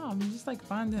 Wow, I'm just like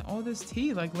finding all this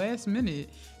tea like last minute.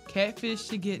 Catfish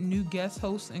should get new guest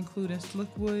hosts, including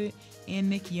Slickwood and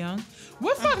Nick Young.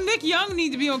 What fuck Nick Young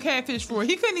need to be on Catfish for?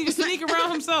 He couldn't even sneak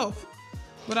around himself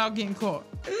without getting caught.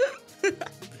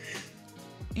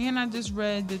 And I just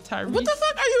read that Tyrese... What the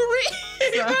fuck are you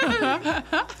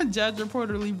reading? Judge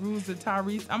reportedly rules that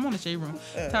Tyrese... I'm on the shade room.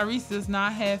 Tyrese does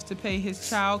not have to pay his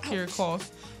child care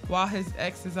costs while his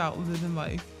ex is out living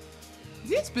life.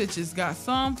 These bitches got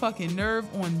some fucking nerve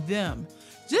on them.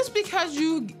 Just because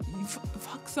you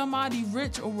fuck somebody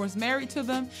rich or was married to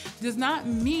them does not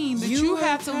mean that you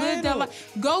have to live that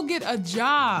life. Go get a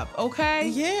job, okay?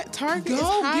 Yeah, Target is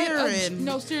Go hiring. get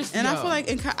no, seriously. And I yo. feel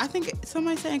like I think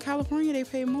somebody said in California they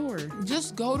pay more.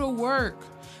 Just go to work.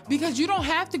 Because you don't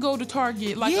have to go to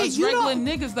Target like us you regular don't-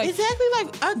 niggas. Like exactly,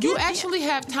 like you actually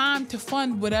have time to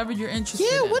fund whatever you're interested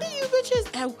in. Yeah, what do you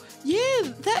bitches?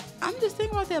 That I'm just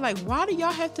thinking about that. Like, why do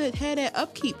y'all have to have that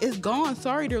upkeep? It's gone.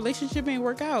 Sorry, the relationship ain't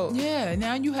work out. Yeah,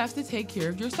 now you have to take care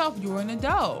of yourself. You're an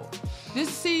adult.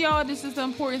 See, y'all, this is the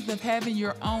importance of having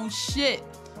your own shit.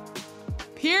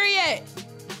 Period.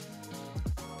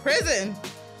 Prison.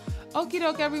 Okie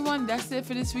doke, everyone. That's it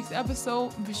for this week's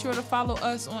episode. Be sure to follow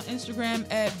us on Instagram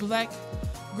at Black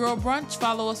Girl Brunch.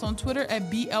 Follow us on Twitter at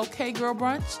BLK Girl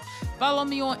Brunch. Follow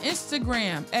me on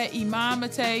Instagram at Iman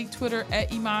Mate, Twitter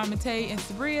at Iman Mate, and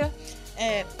Sabria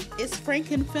At It's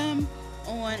Frankenfem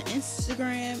on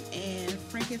Instagram and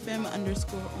Frankenfem _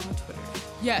 on Twitter.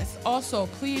 Yes. Also,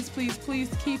 please, please, please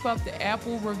keep up the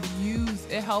Apple reviews.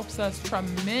 It helps us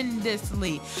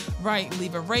tremendously. Right.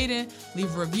 Leave a rating,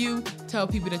 leave a review, tell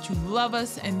people that you love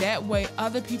us, and that way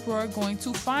other people are going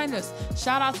to find us.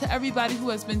 Shout out to everybody who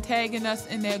has been tagging us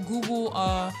in that Google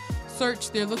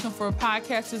search. They're looking for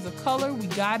Podcasters of Color. We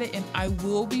got it, and I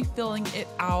will be filling it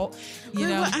out. You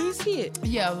know, I didn't see it.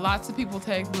 Yeah, lots of people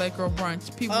tag Black Girl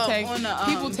Brunch. People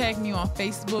tag me on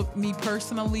Facebook, me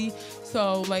personally.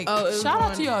 So shout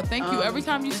out to y'all. Thank you. Every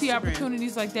time you see Instagram.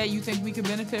 opportunities like that you think we could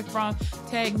benefit from,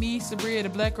 tag me, Sabria, the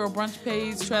Black Girl Brunch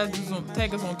page.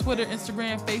 Tag us on Twitter,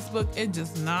 Instagram, Facebook. It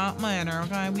does not matter,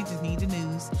 okay? We just need the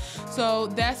news. So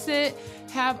that's it.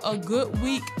 Have a good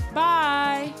week.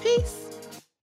 Bye. Peace.